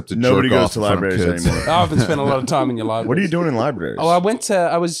libraries except to Nobody jerk goes off to in front of libraries kids. anymore. I haven't spent a lot of time in your library. What are you doing in libraries? Oh,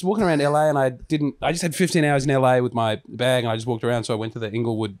 I was walking around LA and I just had 15 hours in LA with my bag and I just walked around. So I went to the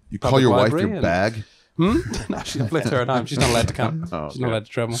Inglewood. You call Public your wife Library your and- bag? No, she's left her at home. She's not allowed to come. Oh, She's not okay. allowed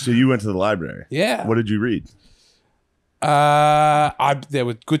to travel. So you went to the library. Yeah. What did you read? There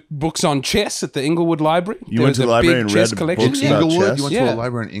were good books on chess at the Inglewood Library. You There went was to the a library big and chess read collection. books Yeah. about Inglewood? chess? You went to Yeah. a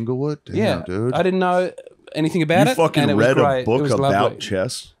library in Inglewood? Damn, Yeah, dude. I didn't know anything about You it. fucking and it was read great. a It book was about lovely.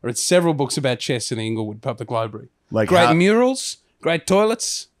 chess? I read several books about chess in the Inglewood Public Library. Like Great how- murals, great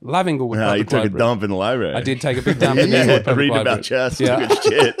toilets. Love Inglewood you Public took Library. a dump in the library. I did take a big dump in the Inglewood Public Reading Library. about chess. Yeah. Took a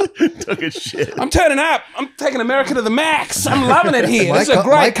shit. Took a shit. I'm turning up. I'm taking America to the max. I'm loving it here. This is a my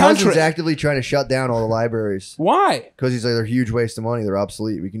great cousin's country. actively trying to shut down all the libraries Why? because he's like, they're a huge waste of money. They're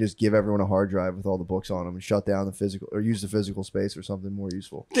obsolete. We can just give everyone a hard drive with all the books on them and shut down the physical or use the physical space or something more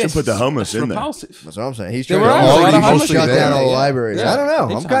useful. Should put the homeless That's in there. repulsive. That's what I'm saying. He's There trying were to a lot of shut homeless down people there. all the Yeah. libraries. Yeah. I don't know.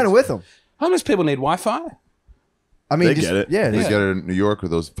 Heaps I'm of kind of with him. Homeless people need Wi-Fi. I mean, They just, get it. Yeah, They just- get it in New York with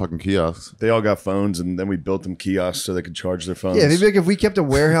those fucking kiosks. They all got phones, and then we built them kiosks so they could charge their phones. yeah. Maybe like if we kept a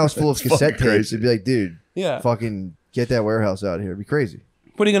warehouse full of It's cassette fucking tapes, crazy. it'd be like, dude, Yeah. fucking get that warehouse out of here. It'd be crazy.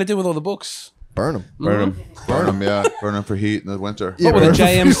 What are you going to do with all the books? Burn them. Burn them. Burn them, yeah. Burn them for heat in the winter. Yeah, What will the burn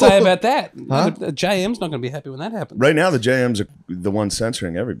 'em. JM say about that? Huh? The JM's not going to be happy when that happens. Right now, the JMs are the ones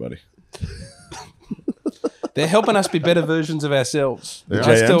censoring everybody. They're helping us be better versions of ourselves. Yeah.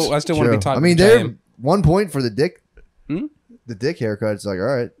 I still want to True. be typing I mean, JM. they're 1 point for the dick. Hmm? The dick haircut. It's like, all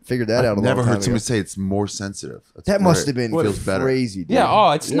right, figured that out. I've A never long time heard somebody ago. say it's more sensitive. That's That great. must have been Feels better. crazy. Dude. Yeah,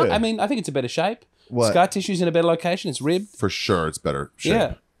 oh, it's not. Yeah. I mean, I think it's a better shape. What? Scar tissue's in a better location. It's ribbed. For sure, it's better. Shape.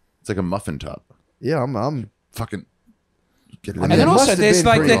 Yeah. It's like a muffin top. Yeah, I'm Fucking. Get it I in mean, And then it must also, have there's been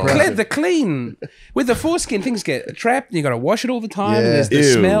like pretty the, impressive. the clean with the foreskin. Things get trapped, and you got to wash it all the time. And Yeah. there's the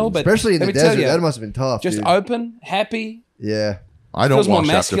Ew. smell, but especially in let the me tell desert. you, That must have been tough. just dude. open, happy. Yeah. I don't Feels more wash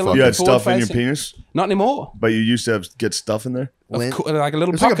after masculine. fucking. You had Forward stuff in your facing. penis, Not anymore. but you used to get stuff in there. Of Lint. like a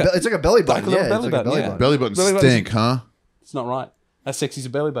little It's like, pocket. it's like a belly button. Like a little yeah, belly it's like a button, belly yeah. button. Belly buttons Belly buttons- stink, huh? It's not right. As sexy as a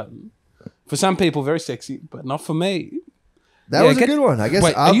belly button. For some people, very sexy, but not for me. That Yeah, was a good one. I guess.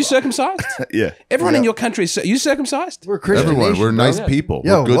 Wait, are you circumcised? Yeah. Everyone in Yeah. your country is. Are you circumcised? We're Christian. Everyone, nation, we're bro. nice Yeah. people.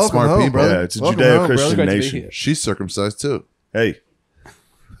 Yo, we're good, welcome smart home, people. brother. Yeah, it's a Welcome Judeo-Christian It's great to be nation. here. She's circumcised too. Hey.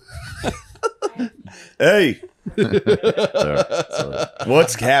 Hey. Sorry.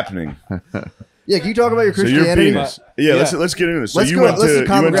 What's happening? Yeah, can you talk about your So your Christianity? penis. Yeah, Yeah. let's get into this. So Let's you go- went let's to do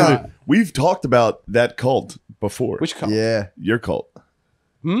common ground. we've talked about that cult before. Which cult? Yeah. Your cult.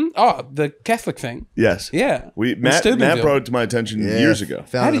 Hmm? Oh, the Catholic thing. Yes. Yeah. Matt Steubenville. brought it to my attention Yeah. years ago.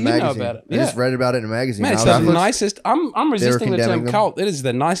 Found How it in do a you know magazine. about it? I just Yeah. read about it in a magazine. Man, it's How the it- nicest. I'm resisting the condemning term them? cult. It is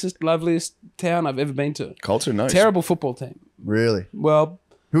the nicest, loveliest town I've ever been to. Cults are nice. Terrible football team. Really? Well,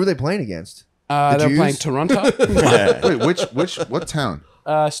 Who were they playing against? they were Jews? playing Toronto. Yeah. Wait, what town?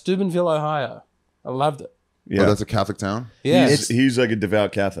 Steubenville, Ohio. I loved it. Yeah. Oh, that's a Catholic town. Yeah. He's like a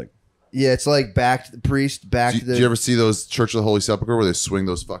devout Catholic. Yeah, it's like back to the priest, back to the. Do you ever see those Church of the Holy Sepulchre where they swing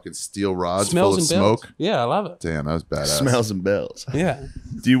those fucking steel rods Smells full of and bells. smoke? Yeah, I love it. Damn, that was badass. Smells and bells. Yeah,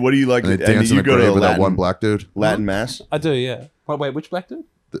 What do you like? And they And dance in you the go to grave a with that Latin, one black dude. Latin mass? I do. Yeah. Wait, which black dude?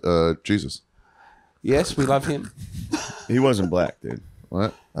 Jesus. Yes, we love him. He wasn't black, dude.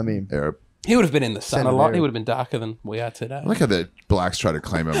 What? I mean, Arab. He would have been in the sun a lot. Senator. He would have been darker than we are today. I like how the blacks try to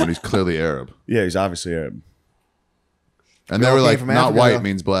claim him when he's clearly Arab. Yeah, he's obviously Arab. And We they all were came like, from not Africa, white though.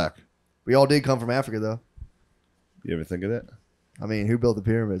 means black. we all did come from Africa, though. You ever think of that? I mean, who built the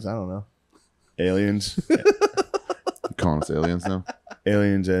pyramids? I don't know. Aliens, You calling us aliens now?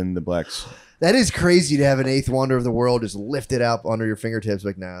 aliens, and the blacks. That is crazy to have an eighth wonder of the world just lifted up under your fingertips.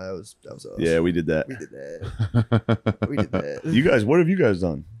 Like, nah, that was us. Yeah, we did that. we did that. We did that. You guys, what have you guys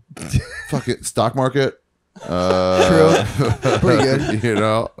done? Fuck it. Stock market. True. Pretty good. You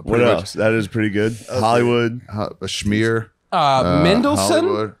know. What pretty much, else? That is pretty good. Hollywood. a schmear. Mendelssohn.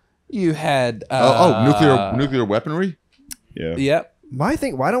 Hollywood. You had. Nuclear weaponry. Yeah. Yep. My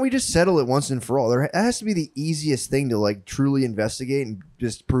thing, why don't we just settle it once and for all? That has to be the easiest thing to like truly investigate and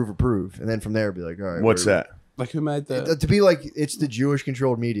just prove, and then from there be like, all right, What's that? Like who made the? To be like, it's the Jewish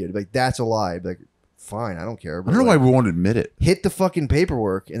controlled media. To be like, that's a lie. Be like, fine, I don't care. I don't know why we won't admit it. Hit the fucking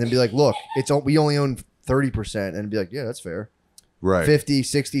paperwork and then be like, look, we only own 30%, and be like, yeah, that's fair. Right. 50,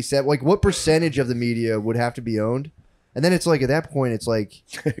 60, 70. Like, what percentage of the media would have to be owned? And then it's like, at that point, it's like,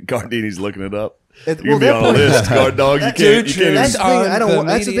 Gardini's looking it up. at, You're gonna be on a list, guard dog. You can't. You can't That's even, the thing. I don't. on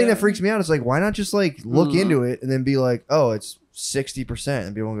That's the thing media. that freaks me out. It's like, why not just like look into it and then be like, oh, it's 60%,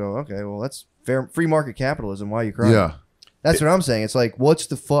 and people go, okay, well, that's fair, free market capitalism. Why are you crying? Yeah. That's what I'm saying. It's like, what's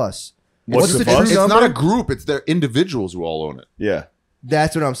the fuss? What's the true fuss? It's number? not a group. It's their individuals who all own it. yeah.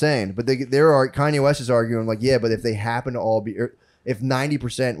 That's what I'm saying. But there are Kanye West is arguing like, yeah, but if they happen to all be, or if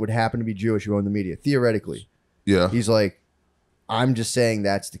 90% would happen to be Jewish who own the media, theoretically, Yeah. he's like, I'm just saying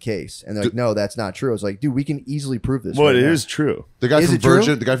that's the case, and they're like, no, that's not true. It's like, dude, we can easily prove this. Well, right it now. is true The guy Is from it true?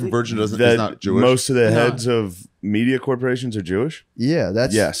 Virgin. The guy from Virgin is that not Jewish. most of the No. heads of media corporations are Jewish. Yeah,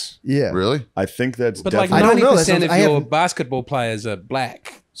 that's Yes. Yeah, Really? I think that's But like definitely. I don't know. 90% That's- of I your have- basketball players are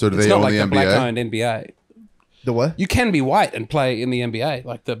black. So do It's they not own like the the NBA? black-owned NBA. The what? You can be white and play in the NBA.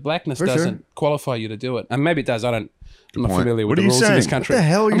 Like the blackness For sure. doesn't qualify you to do it, and maybe it does. I'm not point. familiar What with are the you rules in this saying? country. What the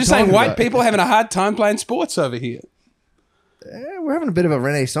hell are I'm you just saying talking white about? people are having a hard time playing sports over here. We're having a bit of a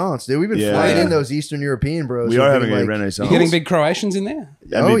renaissance, dude. We've been Yeah. flying in those Eastern European bros. We who've are been, having a like, renaissance. You getting big Croatians in there?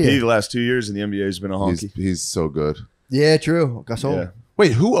 MVP Oh, yeah. the last 2 years in the NBA has been a honky. He's so good. Yeah, true. Gasol. Yeah.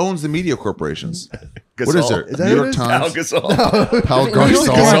 Wait, who owns the media corporations? Gasol. What is there? Is that New who it York is? Al Times. Gasol. Paul New York Gasol. Times-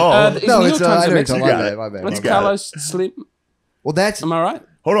 Gasol. is No, New it's York Times I a know Mexican? You got it. my bad. What's You got it. Carlos Slim? Well, that's Am I right?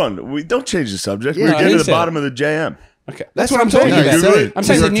 Hold on. We don't change the subject. Yeah, We're no, getting he to the said bottom of the JM. Okay, That's that's what I'm what I'm talking saying. about. You Google it. I'm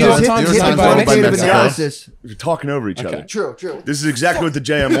saying the New New York York Times Times is is owned by owned by quantitative Mexicans. Mexico. analysis. We're talking over each other. True, true. This is exactly what the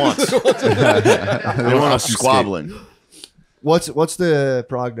JM wants. They want us Obfuscate. squabbling. What's the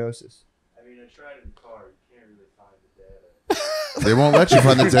prognosis? I mean, I tried in the car. You can't really find the data. They won't let you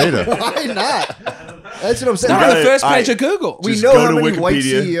find the data. Why not? That's what I'm saying. Not on the first page of Google. We Just know go how to many white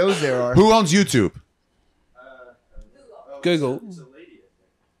Wikipedia. CEOs there are. Who owns YouTube? Google.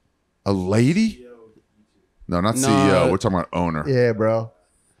 A lady? No, not No. CEO. We're talking about owner. Yeah, bro.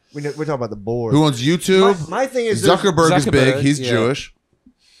 We're talking about the board. Who owns YouTube? My thing is there's- Zuckerberg is big. Zuckerberg, He's yeah. Jewish.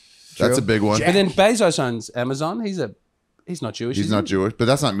 That's a big one. And then Bezos owns Amazon. He's not Jewish. He's is not he? Jewish, but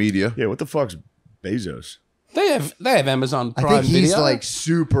that's not media. Yeah, what the fuck's Bezos? They have Amazon I Prime think he's Video. like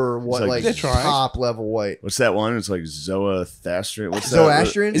super what, like- like They're trying. top level white. What's that one? It's like Zoroastrian. What's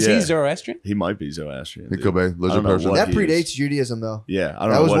Zoroastrian? that? Is Yeah. he Zoroastrian? He might be Zoroastrian. He dude. could be. I Lizard don't know person. what That he predates is. Judaism, though. Yeah, I don't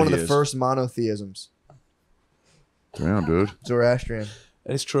That know was what one of he the is. first monotheisms. Damn, dude. Zoroastrian.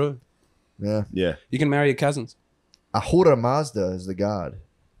 It's true. Yeah. Yeah. You can marry your cousins. Ahura Mazda is the god.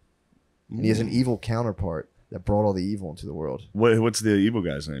 And he has an evil counterpart that brought all the evil into the world. What's the evil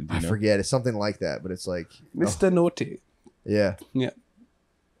guy's name? Do you I know? forget. It's something like that, but it's like, Mr. Naughty. yeah. Yeah.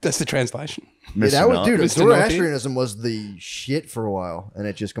 That's the translation. Yeah, that was, dude, Mr. Zoroastrianism was the shit for a while, and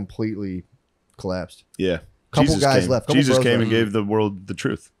it just completely collapsed. Yeah. Couple Jesus guys came. left, couple Jesus bros came left. and gave the world the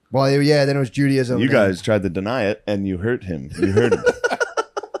truth. Well, yeah, then it was Judaism. You and- guys tried to deny it, and you hurt him. You hurt him.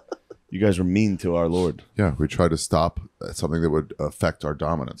 You guys were mean to our Lord. Yeah, we tried to stop something that would affect our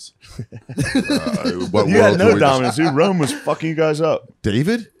dominance. What You world had do no we- dominance, dude. Rome was fucking you guys up.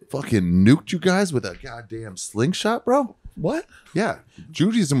 David fucking nuked you guys with a goddamn slingshot, bro. What? Yeah,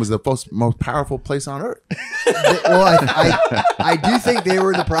 Judaism was the most powerful place on earth. Well, I do think they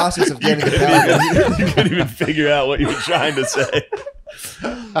were in the process of getting the power. You couldn't even figure out what you were trying to say.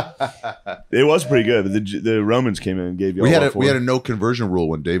 It was pretty good. The Romans came in and gave you. We all had four. a no conversion rule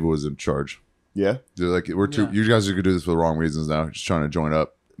when David was in charge. Yeah. They're like, we're too. You guys are gonna do this for the wrong reasons now. Just trying to join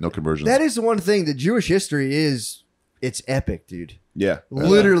up. No conversions. That is the one thing. The Jewish history it's epic, dude. Yeah.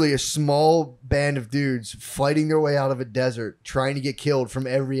 Literally a small band of dudes fighting their way out of a desert, trying to get killed from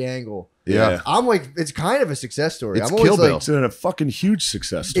every angle. Yeah. I'm like, it's kind of a success story. It's I'm always Kill Bill. like, It's a fucking huge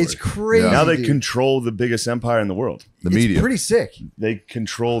success story. it's crazy. Yeah. Now they dude. control the biggest empire in the world. The It's media. pretty sick. They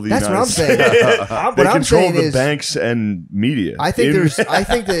control the That's what United I'm saying. States. What They I'm control saying the is, banks and media. I think I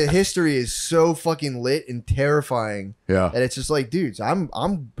think the history is so fucking lit and terrifying Yeah. that it's just like, dudes,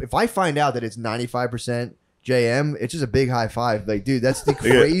 if I find out that it's 95% JM, it's just a big high five. Like, dude, that's the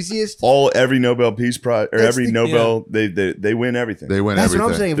craziest. every Nobel Peace Prize or That's every the- Nobel they win everything. They win That's everything.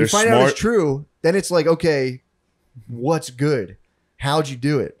 what I'm saying. If They're we find out smart. it's true, then it's like, okay, what's good? How'd you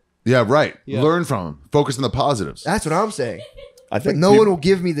do it? Yeah, right. Yeah. Learn from them. Focus on the positives. That's what I'm saying. I But think no people- one will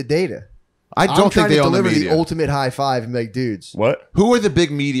give me the data. I I'm don't trying think they to own the deliver the media. ultimate high five and be like, dudes, What? Who are the big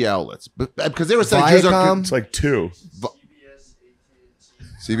media outlets? Because they were saying Jews are Viacom? It's like two.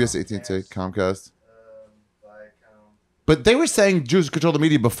 CBS, AT&T, Comcast. But they were saying Jews control the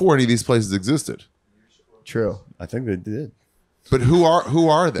media before any of these places existed. true. I think they did. But who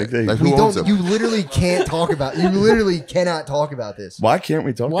are they? They- Like, We who owns don't. them? You literally can't talk about. You literally cannot talk about this Why can't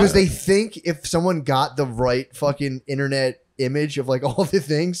we talk about because it? they think if someone got the right fucking internet image of like all the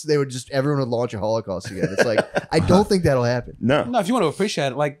things, they would just everyone would launch a Holocaust again. It's like I don't think that'll happen. No. No, if you want to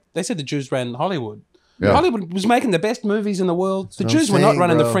appreciate it, like they said the Jews ran Hollywood. Yeah. Hollywood was making the best movies in the world. The what Jews I'm were not saying,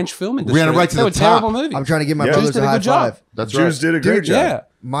 running bro. the French film industry. We ran it right to they the were top. terrible movies. I'm trying to give my Yeah. brothers Jews did a a high good job. five. That's Jews right. did a great Dude, job. Yeah.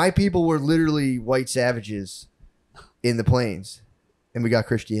 My people were literally white savages in the plains, and we got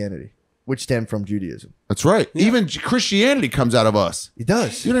Christianity, which stemmed from Judaism. That's right. Even Christianity comes out of us. It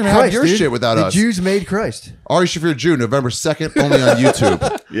does. You didn't have your dude. shit without the us. Jews made Christ. Aris Shaffir Jew, November 2nd, only on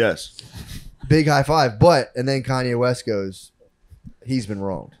YouTube. Yes. Big high five. But and then Kanye West goes, he's been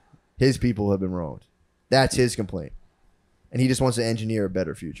wronged. His people have been wronged. That's his complaint, and he just wants to engineer a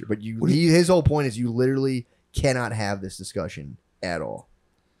better future. But his whole point is you literally cannot have this discussion at all.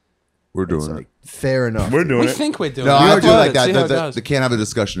 We're It's doing like, it. fair enough. We're doing We it. think we're doing No, it. I We'll do try like it, that. see how it goes. The can't have a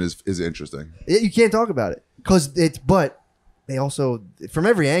discussion is interesting. You can't talk about it because but they also from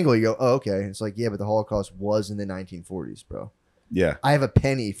every angle you go, oh, okay. It's like, yeah, but the Holocaust was in the 1940s, bro. Yeah. I have a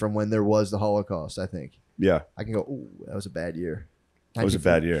penny from when there was the Holocaust. I think Yeah. I can go, ooh, that was a bad year. That was a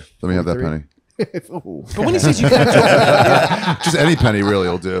bad year. Let me have that 43. penny. Ooh. But when he says you can't talk about it, Just any penny really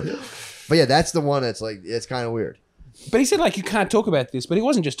will do. But yeah, that's the one that's like it's kind of weird. but he said like you can't talk about this. But he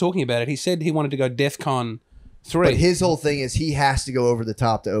wasn't just talking about it. He said he wanted to go DEFCON 3. But his whole thing is he has to go over the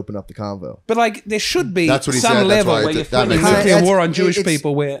top to open up the convo. But like there should be That's what he some said, that's level why where it- you're that threatening makes sense. nuclear That's- war on Jewish it's-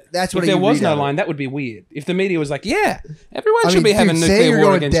 people. Where that's what if there you was read no out of it. line, that would be weird. If the media was like, yeah, everyone I should mean, be having dude, say nuclear you're war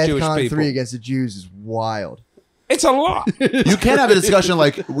going against Jewish DEFCON people. 3 against the Jews is wild. It's a lot. You can't have a discussion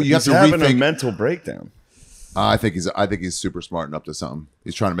like you have He's to having a rethink. mental breakdown. I think he's super smart and up to something.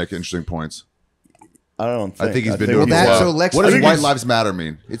 He's trying to make interesting points. I don't think. I think he's been Well, doing that- well. so Lex- What I does think White he's- Lives Matter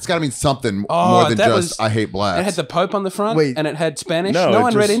mean? It's got to mean something Oh, more than that just was- I hate blacks. It had the Pope on the front, Wait. and it had Spanish. No, No it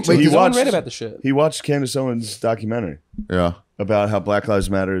one read just- into wait, it. he No one watched- read about the shirt. He watched Candace Owens' documentary yeah. about how Black Lives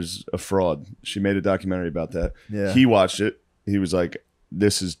Matter is a fraud. She made a documentary about that. Yeah. He watched it. He was like,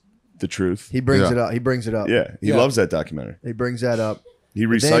 "This is the truth." He brings Yeah. it up. He brings it up. Yeah, he loves that documentary. He brings that up. He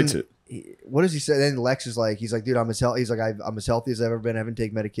But recites then it. What does he say? Then Lex is like, he's like, dude, I'm as healthy. He's like, I'm as healthy as I've ever been. I haven't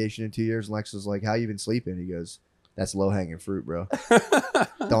taken medication in 2 years. And Lex is like, how you been sleeping? He goes, that's low hanging fruit, bro.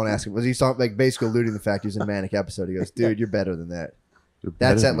 Don't ask him. Was he talking like basically alluding to the fact he was in a manic episode? He goes, dude, you're better than that.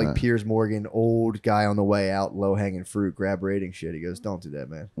 That's that like Piers Morgan, old guy on the way out, low hanging fruit, grab rating shit. He goes, don't do that,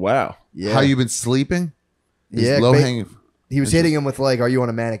 man. Wow. Yeah. How you been sleeping? Yeah. Low hanging. He was hitting him with like, are you on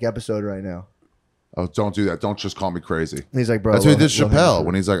a manic episode right now? Oh, don't do that. Don't just call me crazy. And he's like, bro. That's what he did low hanging Chappelle fruit.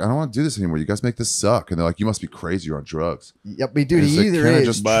 when he's like, I don't want to do this anymore. You guys make this suck. And they're like, you must be crazy. You're on drugs. Yep, but dude, It's he like, either can I is.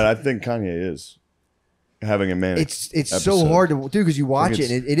 just- But I think Kanye is having a manic. It's so episode. hard to do because you watch it.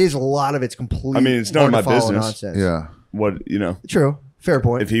 it's- And it is a lot of it's complete. I mean, it's none of hard to my follow business. Nonsense. Yeah. What, you know, True. Fair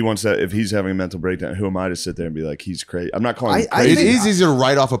point. if he wants that, if he's having a mental breakdown, who am I to sit there and be like, he's crazy? I'm not calling him I crazy. It think- is easier to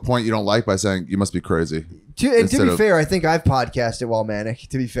write off a point you don't like by saying you must be crazy. To instead be of- fair, I think I've podcasted while manic.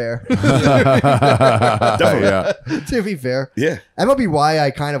 To be fair, Definitely. Yeah. to be fair, Yeah. that might be why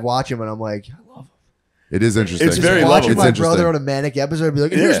I kind of watch him and I'm like, I love him. It is interesting. It's very watching lovely. my It's brother on interesting. a manic episode and be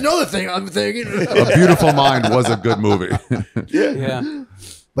like, here's another thing I'm thinking. A Beautiful Mind was a good movie. Yeah.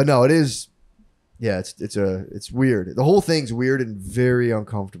 But no, it is. Yeah, it's weird. The whole thing's weird and very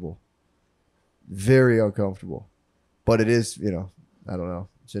uncomfortable. Very uncomfortable. But it is, I don't know.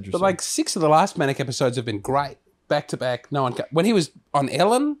 It's interesting. But like 6 of the last Manic episodes have been great, back to back. No one when he was on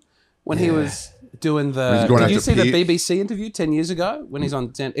Ellen, when he was doing When he's the. going Did you after see the Pete. BBC interview 10 years ago when he's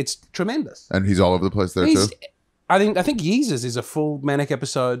on? It's tremendous. And he's all over the place there He's, too. I think Yeezus is a full Manic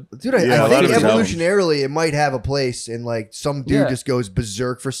episode. Dude, Yeah, I a lot think of his evolutionarily it might have a place, and like some dude Yeah. just goes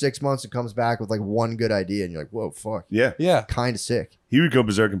berserk for 6 months and comes back with like one good idea, and you're like, whoa, fuck, Yeah. Yeah. kind of sick. He would go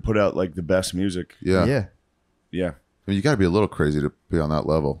berserk and put out like the best music. Yeah. Yeah. Yeah. I mean, you got to be a little crazy to be on that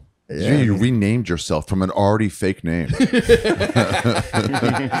level. Yeah. You renamed yourself from an already fake name.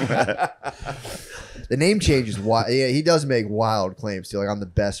 The name change is wild. Yeah, he does make wild claims too. Like, I'm the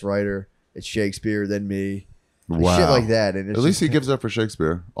best writer. It's Shakespeare, then me. Like, Wow. shit like that. And it's At least he just- gives up for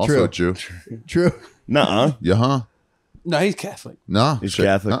Shakespeare. Also True. a Jew. true. Nuh-uh. Yeah, huh? No, he's Catholic. No. He's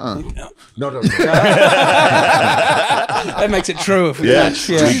Catholic. No. That makes it true. If we Yeah. touch,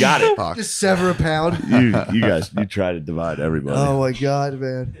 yeah. We got it. Fuck. Just sever a pound. You guys, you try to divide everybody. Oh my god,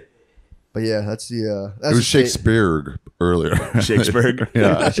 man. But yeah, that's the. That's It was the state- Shakespeare earlier. Shakespeare.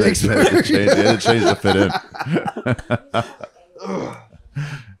 Yeah. Shakespeare. It changed to fit in.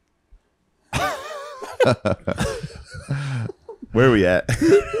 Where are we at?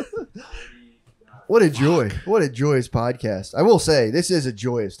 What a joy! What a joyous podcast. I will say, this is a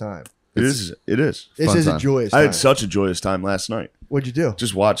joyous time. It is. It is. This Fun is a time. joyous I time. had such a joyous time last night. What'd you do?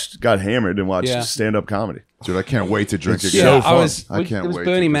 Just got hammered and watched Yeah. stand-up comedy. Dude, I can't wait to drink It's again. Yeah, so fun. I can't It was wait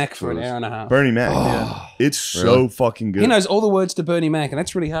Bernie to Mac do for an this. hour and a half. Bernie Mac. It's so fucking good. He knows all the words to Bernie Mac, and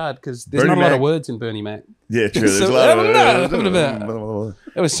that's really hard because there's Bernie not a lot of Mac- words in Bernie Mac. Yeah, true. There's So- a lot no.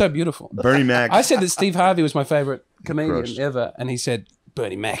 It was so beautiful. Bernie Mac. I said that Steve Harvey was my favorite comedian Crushed. ever, and he said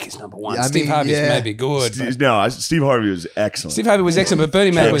Bernie Mac is number one. Yeah, I Steve mean, Harvey's yeah. maybe good. but- Steve Harvey was excellent. Steve Harvey was excellent, but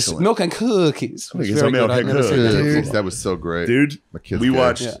Bernie Mac was Excellent. milk and cookies. It was It's very milk good. I've and never seen cookies. that Dude. before. That was so great. Dude, My kid's we gay.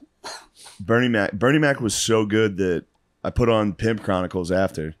 watched Yeah. Bernie Mac. Bernie Mac was so good that I put on Pimp Chronicles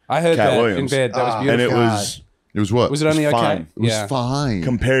after. I heard Cat that Williams. in bed. That was Ah, beautiful. And it God. was It was what? Was it only was okay? fine. It was Yeah. fine.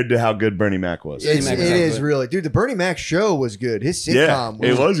 compared to how good Bernie Mac was. It's, Mac it was so is good. really, dude. The Bernie Mac show was good. His Yeah, sitcom it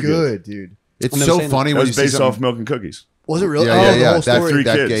was, was good, dude. It's I've never so seen funny It when you was see based off something. Milk and Cookies. Was it really? Yeah, oh, yeah, the yeah. whole story.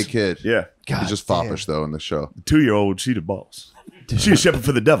 That kids. gay kid. Yeah. He's just damn. foppish though in the show. 2-year-old cheated balls. She a shepherd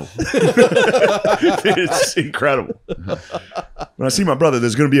for the devil. It's incredible. When I see my brother,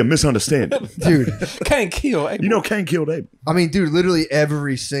 there's going to be a misunderstanding. Dude. Can't kill. You know, Cain killed Abel. I mean, dude, literally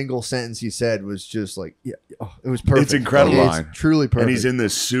every single sentence he said was just like, yeah, oh, it was perfect. It's incredible. It's truly perfect. And he's in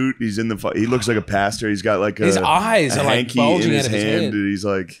this suit. He's in he looks like a pastor. He's got like His eyes a are like hanky bulging in out his of his hand. head. And he's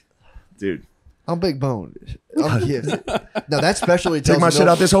like, dude, I'm big boned. I'm gifted. No, that special he tells take my the shit milk-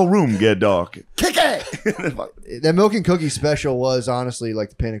 out this whole room, get dog. Kick it. That milk and cookie special was honestly like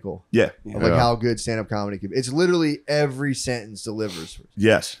the pinnacle Yeah. of like how good stand up comedy could be. It's literally every sentence delivers.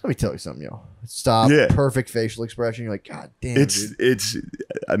 Yes. Let me tell you something, yo. Stop. Yeah. Perfect facial expression. You're like, God damn, dude. It's.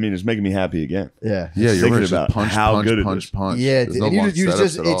 I mean, it's making me happy again. Yeah. Yeah, you're Thinking right. Just about punch, how punch, good it punch, is. punch. Yeah, There's no and long you just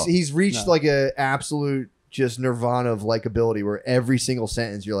setups at all. he's reached like a absolute just nirvana of likability where every single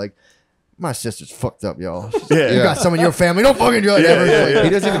sentence you're like, My sister's fucked up, y'all. Yeah. You got some in your family. Don't fucking do it. He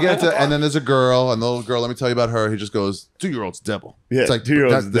doesn't even get into. And then there's a girl, and the little girl. Let me tell you about her. He just goes, 2-year-old's devil. Yeah, It's like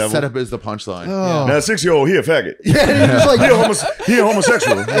 2-year-old's the devil. setup is the punchline. Oh. Now 6-year-old, he a faggot. Yeah, and you're just like, He a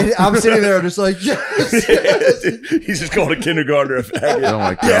homosexual. and I'm sitting there just like, yes. He's just called a kindergartner a faggot. Oh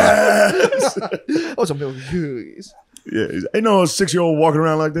my god. Yes. Oh, some milk cookies. Yeah, ain't no 6-year-old walking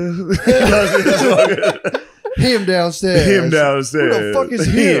around like this. Him downstairs. Him downstairs. Who the fuck is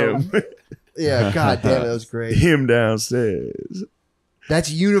him? Yeah, god damn, that was great. Him downstairs. That's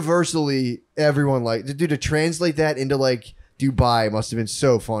universally everyone like. Dude, to translate that into like Dubai must have been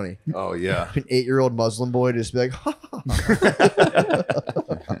so funny. Oh yeah. An 8-year-old Muslim boy to just be like,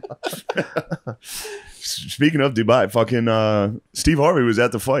 Speaking of Dubai, fucking Steve Harvey was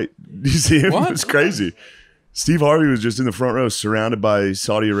at the fight. Did you see him? What? It was crazy. Steve Harvey was just in the front row, surrounded by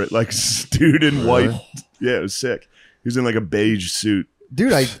Saudi Arabia, like dude in white. Yeah, it was sick. He was in like a beige suit.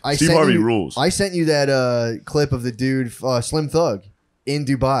 dude, I Steve sent Harvey you, rules. I sent you that clip of the dude, Slim Thug, in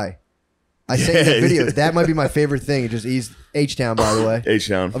Dubai. I sent you that video. That might be my favorite thing. It just eased H-Town, by the way.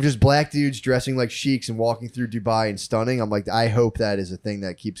 H-Town. Of just black dudes dressing like sheiks and walking through Dubai and stunning. I'm like, I hope that is a thing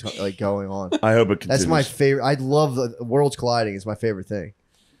that keeps like going on. I hope it continues. That's my favorite. I love the worlds colliding. Is my favorite thing.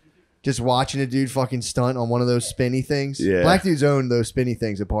 Just watching a dude fucking stunt on one of those spinny things. Yeah. Black dudes own those spinny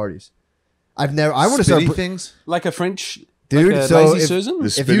things at parties. I've never. I want to Spinny start. things. Like a French, Dude, like a so lazy if- Susan. The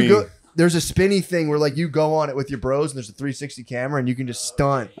If spinny, you go, there's a spinny thing where like you go on it with your bros and there's a 360 camera and you can just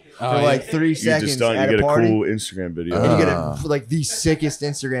stunt for yeah. like 3 you seconds just stunt, at you get a a party. cool Instagram video. And you get like the sickest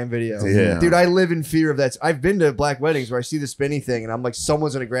Instagram video. Yeah. Dude, I live in fear of that. I've been to black weddings where I see the spinny thing and I'm like,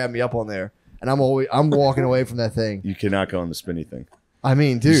 someone's gonna grab me up on there, and I'm walking away from that thing. You cannot go on the spinny thing. I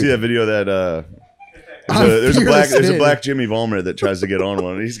mean, You see dude, that video that I'm there's a fearless. black Jimmy Vollmer that tries to get on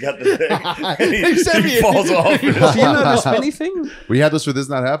one. And he's got the thing. And He sent me he a falls off. Do you know the spinny thing? We had this for This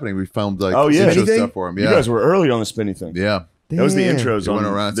Not Happening. We filmed like Oh, yeah. intro Anything? stuff for him. You Yeah. guys were early on the spinny thing. Yeah. That was the Damn. intros It on went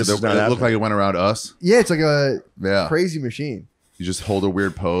around. This So Is it Not looked Happening. like it went around us. Yeah, it's like a Yeah. crazy machine. You just hold a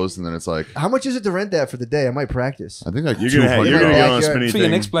weird pose, and then it's like, How much is it to rent that for the day? I might practice. I think like You're gonna 200. get on a backyard. spinny For your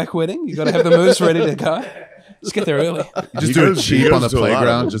thing. next black wedding, you got to have the moves ready to go. Just get there early. Just He do it goes- he cheap goes on the to a lot of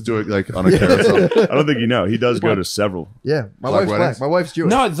playground. them. Just do it like on a carousel. I don't think you know. He does go to several. Yeah, my Black wife's black. weddings? My wife's Jewish.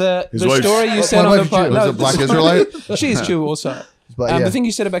 No, the His the wife's- story you Oh, said my on the wife's Jewish. pod. Was No, it Black Israelite? She's Jew also. But yeah, The thing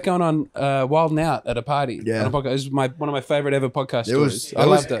you said about going on Wild 'N Out at a party Yeah. on a podcast is one of my favorite ever podcast it was. stories. I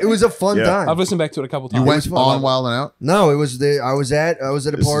loved it. It was a fun Yeah. time. I've listened back to it a couple You times. went fun. on Wild and Out. No, it was I was at a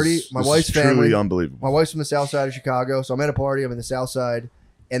This party. is- My this wife's is family. truly unbelievable. My wife's from the south side of Chicago, so I'm at a party. I'm in the south side,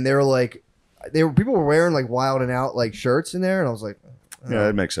 and they were like, people were wearing like Wild and Out like shirts in there, and I was like, Yeah,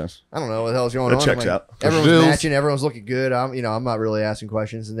 that makes sense. I don't know what the hell's going That on. checks I'm like, out. Everyone's Deals. matching. Everyone's looking good. I'm not really asking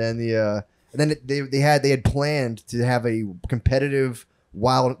questions. And then they had planned to have a competitive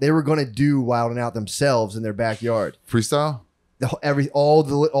wild. They were going to do Wild and Out themselves in their backyard. Freestyle. All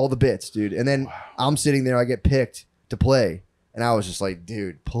the bits, dude. And then I'm sitting there. I get picked to and I was just like,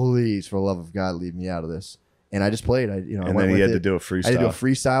 dude, please, for the love of God, leave me out of this. And I just played. I And went then he with had it. to do a freestyle. I had to do a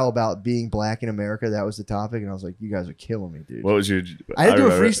freestyle about being black in America. That was the topic, and I was like, you guys are killing me, dude. What was your? I had to do a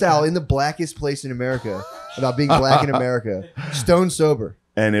remember- freestyle in the blackest place in America about being black in America, stone sober,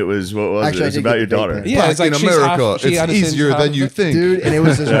 And it was what was Actually, I it? It was did about get your the daughter. vape pen. Yeah, it's like in she's America, half- she it's understands easier half than of you it. think. dude. And it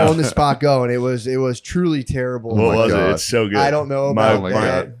was just Yeah. on the spot go, and it was truly terrible. What was God. it? It's so good. I don't know My- about my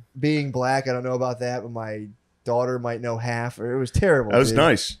that. God. Being black, I don't know about that, but my daughter might know half. Or it was terrible. That was dude.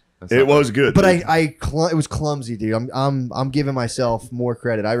 nice. That's It not was good. But dude. it was clumsy, dude. I'm giving myself more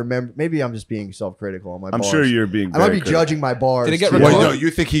credit. I remember, maybe I'm just being self-critical on my. I'm bars. sure you're being. I might very be critical. judging my bars. Did it get too. recorded? Wait, no,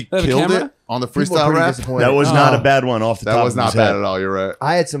 you think he They have a killed camera? it on the People are freestyle pretty rap? disappointed. That was not Oh. a bad one off the top. That was of not his bad head. at all. You're right.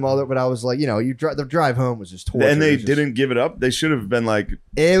 I had some other, but I was like, the drive home was just torture. And they It was just- didn't give it up. They should have been like,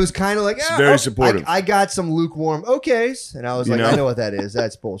 It was kind of like very supportive. I got some lukewarm okays, and I was You like, know? I know what that is.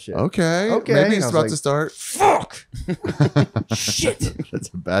 That's bullshit. Okay. Okay. Maybe And it's I was about like, to start. Fuck. Shit. That's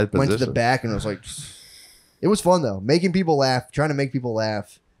a bad Went position. to the back, and I was like, it was fun though. Making people laugh, trying to make people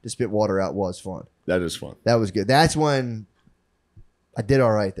laugh to spit water out was fun. that is fun. That was good. That's when I did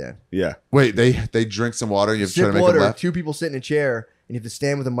all right then. Yeah. Wait, they drink some water and you have to try Sip to make water. them laugh. 2 people sit in a chair, and you have to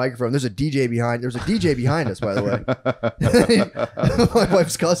stand with a microphone. There's a DJ behind. There's a DJ behind us, by the way. My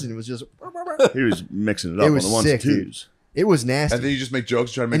wife's cousin was just. He was mixing it It up on was the ones sick, and dude. twos. It was nasty. And then you just make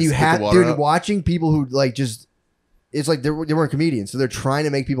jokes trying to make And you spit have, the water dude, out. watching people who like just, it's like they weren't comedians, so they're trying to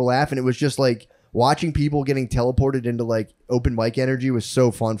make people laugh, and it was just like watching people getting teleported into like open mic energy was so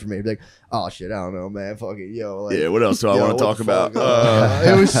fun for me. It'd be like, oh shit, I don't know, man, fucking yo, like, Yeah. What else do I yo, want what to talk the about? fuck?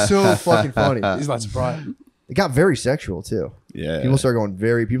 It was so fucking funny. He's like surprised. It got very sexual too. Yeah. People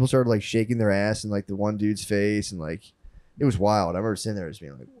started like shaking their ass in like the one dude's face, and like it was wild. I remember sitting there just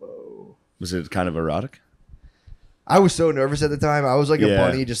being like, whoa. Was it kind of erotic? I was so nervous at the time. I was like a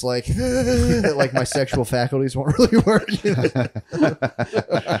bunny, just like like my sexual faculties weren't really working. You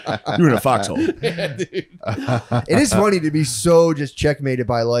were in a foxhole. Yeah, dude. It is funny to be so just checkmated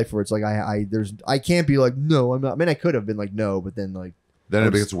by life, where it's like I can't be like, no, I'm not. I mean, I could have been like no, but then like then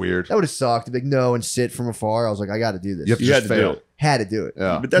it gets weird. That would have sucked to be like no and sit from afar. I was like, I got to do this. You have to just fail. Had to do it.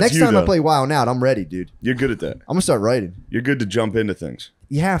 Yeah. But that's next you, time though. I play WoW Now, I'm ready, dude. You're good at that. I'm gonna start writing. You're good to jump into things.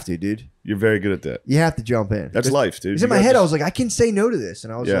 You have to, dude. You're very good at that. You have to jump in. That's life, dude. Because in my head, I was like, I can say no to this,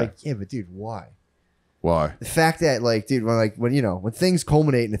 and I was Yeah. like, yeah, but dude, why? Why? The fact that like, dude, when you know when things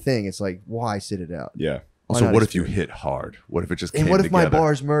culminate in a thing, it's like, why sit it out? Yeah. Also, not what if you experience? hit hard? What if it just And came what if my together?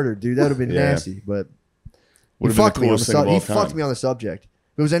 bar's murdered, dude? That would have been Yeah. nasty. But he Would've been fucked the me on the coolest thing of all He fucked time. me on the subject.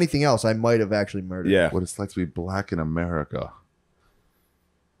 If it was anything else, I might have actually murdered. Yeah. What it's like to be black in America.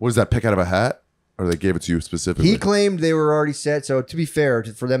 What is that? Pick out of a hat, or they gave it to you specifically? He claimed they were already set. So to be fair,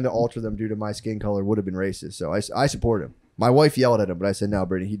 for them to alter them due to my skin color would have been racist. So I support him. My wife yelled at him, but I said, no,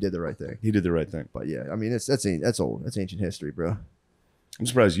 Brittany, he did the right thing. He did the right thing. But yeah, I mean, that's old. That's ancient history, bro. I'm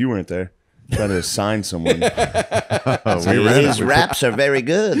surprised you weren't there trying to assign someone. His raps are very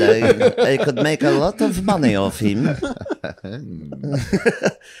good. I could make a lot of money off him.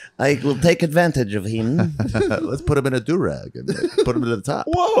 I will take advantage of him. Let's put him in a do-rag and put him to the top.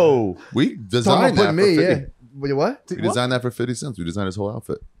 Whoa. We designed that for me, 50. yeah. Wait, what? We designed that for 50 cents. We designed his whole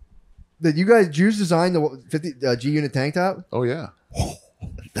outfit. Did you guys Jews design the 50 G-Unit tank top? Oh, yeah.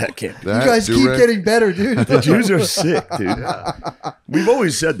 That can't be. You guys keep getting better, dude. The Jews are sick, dude. We've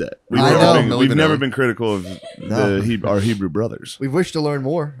always said that. We've never been critical of our Hebrew brothers. We wish to learn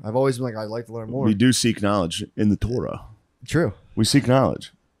more. I've always been like, I'd like to learn more. We do seek knowledge in the Torah. True. We seek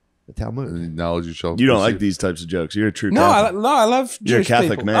knowledge. The Talmud. Knowledge you shall. You don't like these types of jokes. You're a true No, Catholic. I love Jewish You're a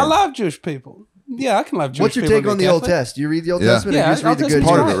Catholic people. man. I love Jewish people. Yeah, I can love Jewish What's your people take on and be the Old Catholic. Test? Do you read the Old Yeah. Testament? Or Yeah, you just read the good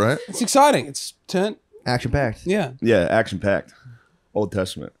Part Jews? of it, right? It's exciting. It's turn. Action packed. Yeah. Yeah, action-packed. Old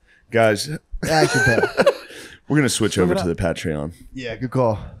Testament. Guys, Action packed. we're going to switch over it to up. the Patreon. Yeah, good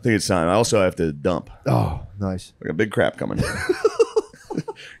call. I think it's time. I also have to dump. Oh, nice. Like a big crap coming.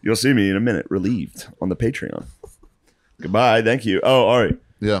 You'll see me in a minute, relieved, on the Patreon. Goodbye. Thank you. Oh, all right.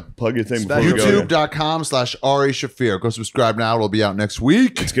 Yeah. Plug your thing before we go. YouTube.com/Ari Shaffir. Go subscribe now. It'll be out next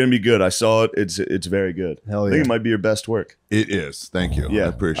week. It's going to be good. I saw it. It's very good. Hell I think yeah. it might be your best work. It is. Thank you. Yeah, I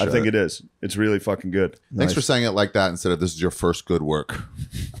appreciate I think it is. It's really fucking good. Thanks for saying it like that instead of this is your first good work.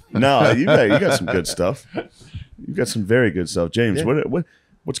 No, you got some good stuff. You've got some very good stuff. James, Yeah.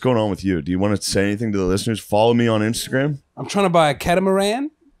 what's going on with you? Do you want to say anything to the listeners? Follow me on Instagram. I'm trying to buy a catamaran.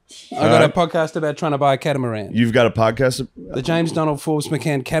 I got a podcast about trying to buy a catamaran. You've got a podcast? The James Donald Forbes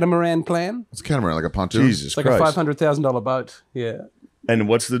McCann catamaran plan. It's a catamaran, like a pontoon. Jesus It's like Christ. a $500,000 boat. Yeah. And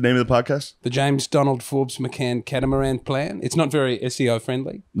what's the name of the podcast? The James Donald Forbes McCann catamaran plan. It's not very SEO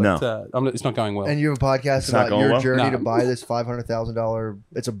friendly. But, it's not going well. And you have a podcast not about going your well? journey No. to buy this $500,000.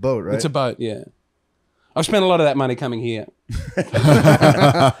 It's a boat, right? It's a boat, yeah. I've spent a lot of that money coming here.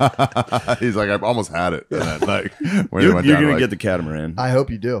 He's like, I've almost had it. And then, like, when You're it went down, going to like, get the catamaran I hope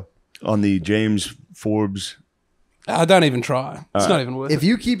you do. on the James Forbes. I don't even try. It's not even worth If it.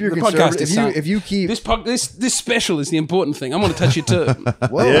 you keep your The podcast conservative, is sunk. if you keep This special is the important thing. I want to touch you too.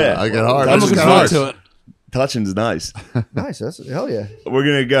 whoa, Yeah. I get hard. I'm That's looking just forward hard. to it. Touching's nice. nice. That's hell yeah. We're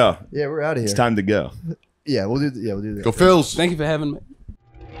going to go. Yeah, we're out of here. It's time to go. Yeah, we'll do. Yeah, we'll do that. Go Phils. Thank you for having me.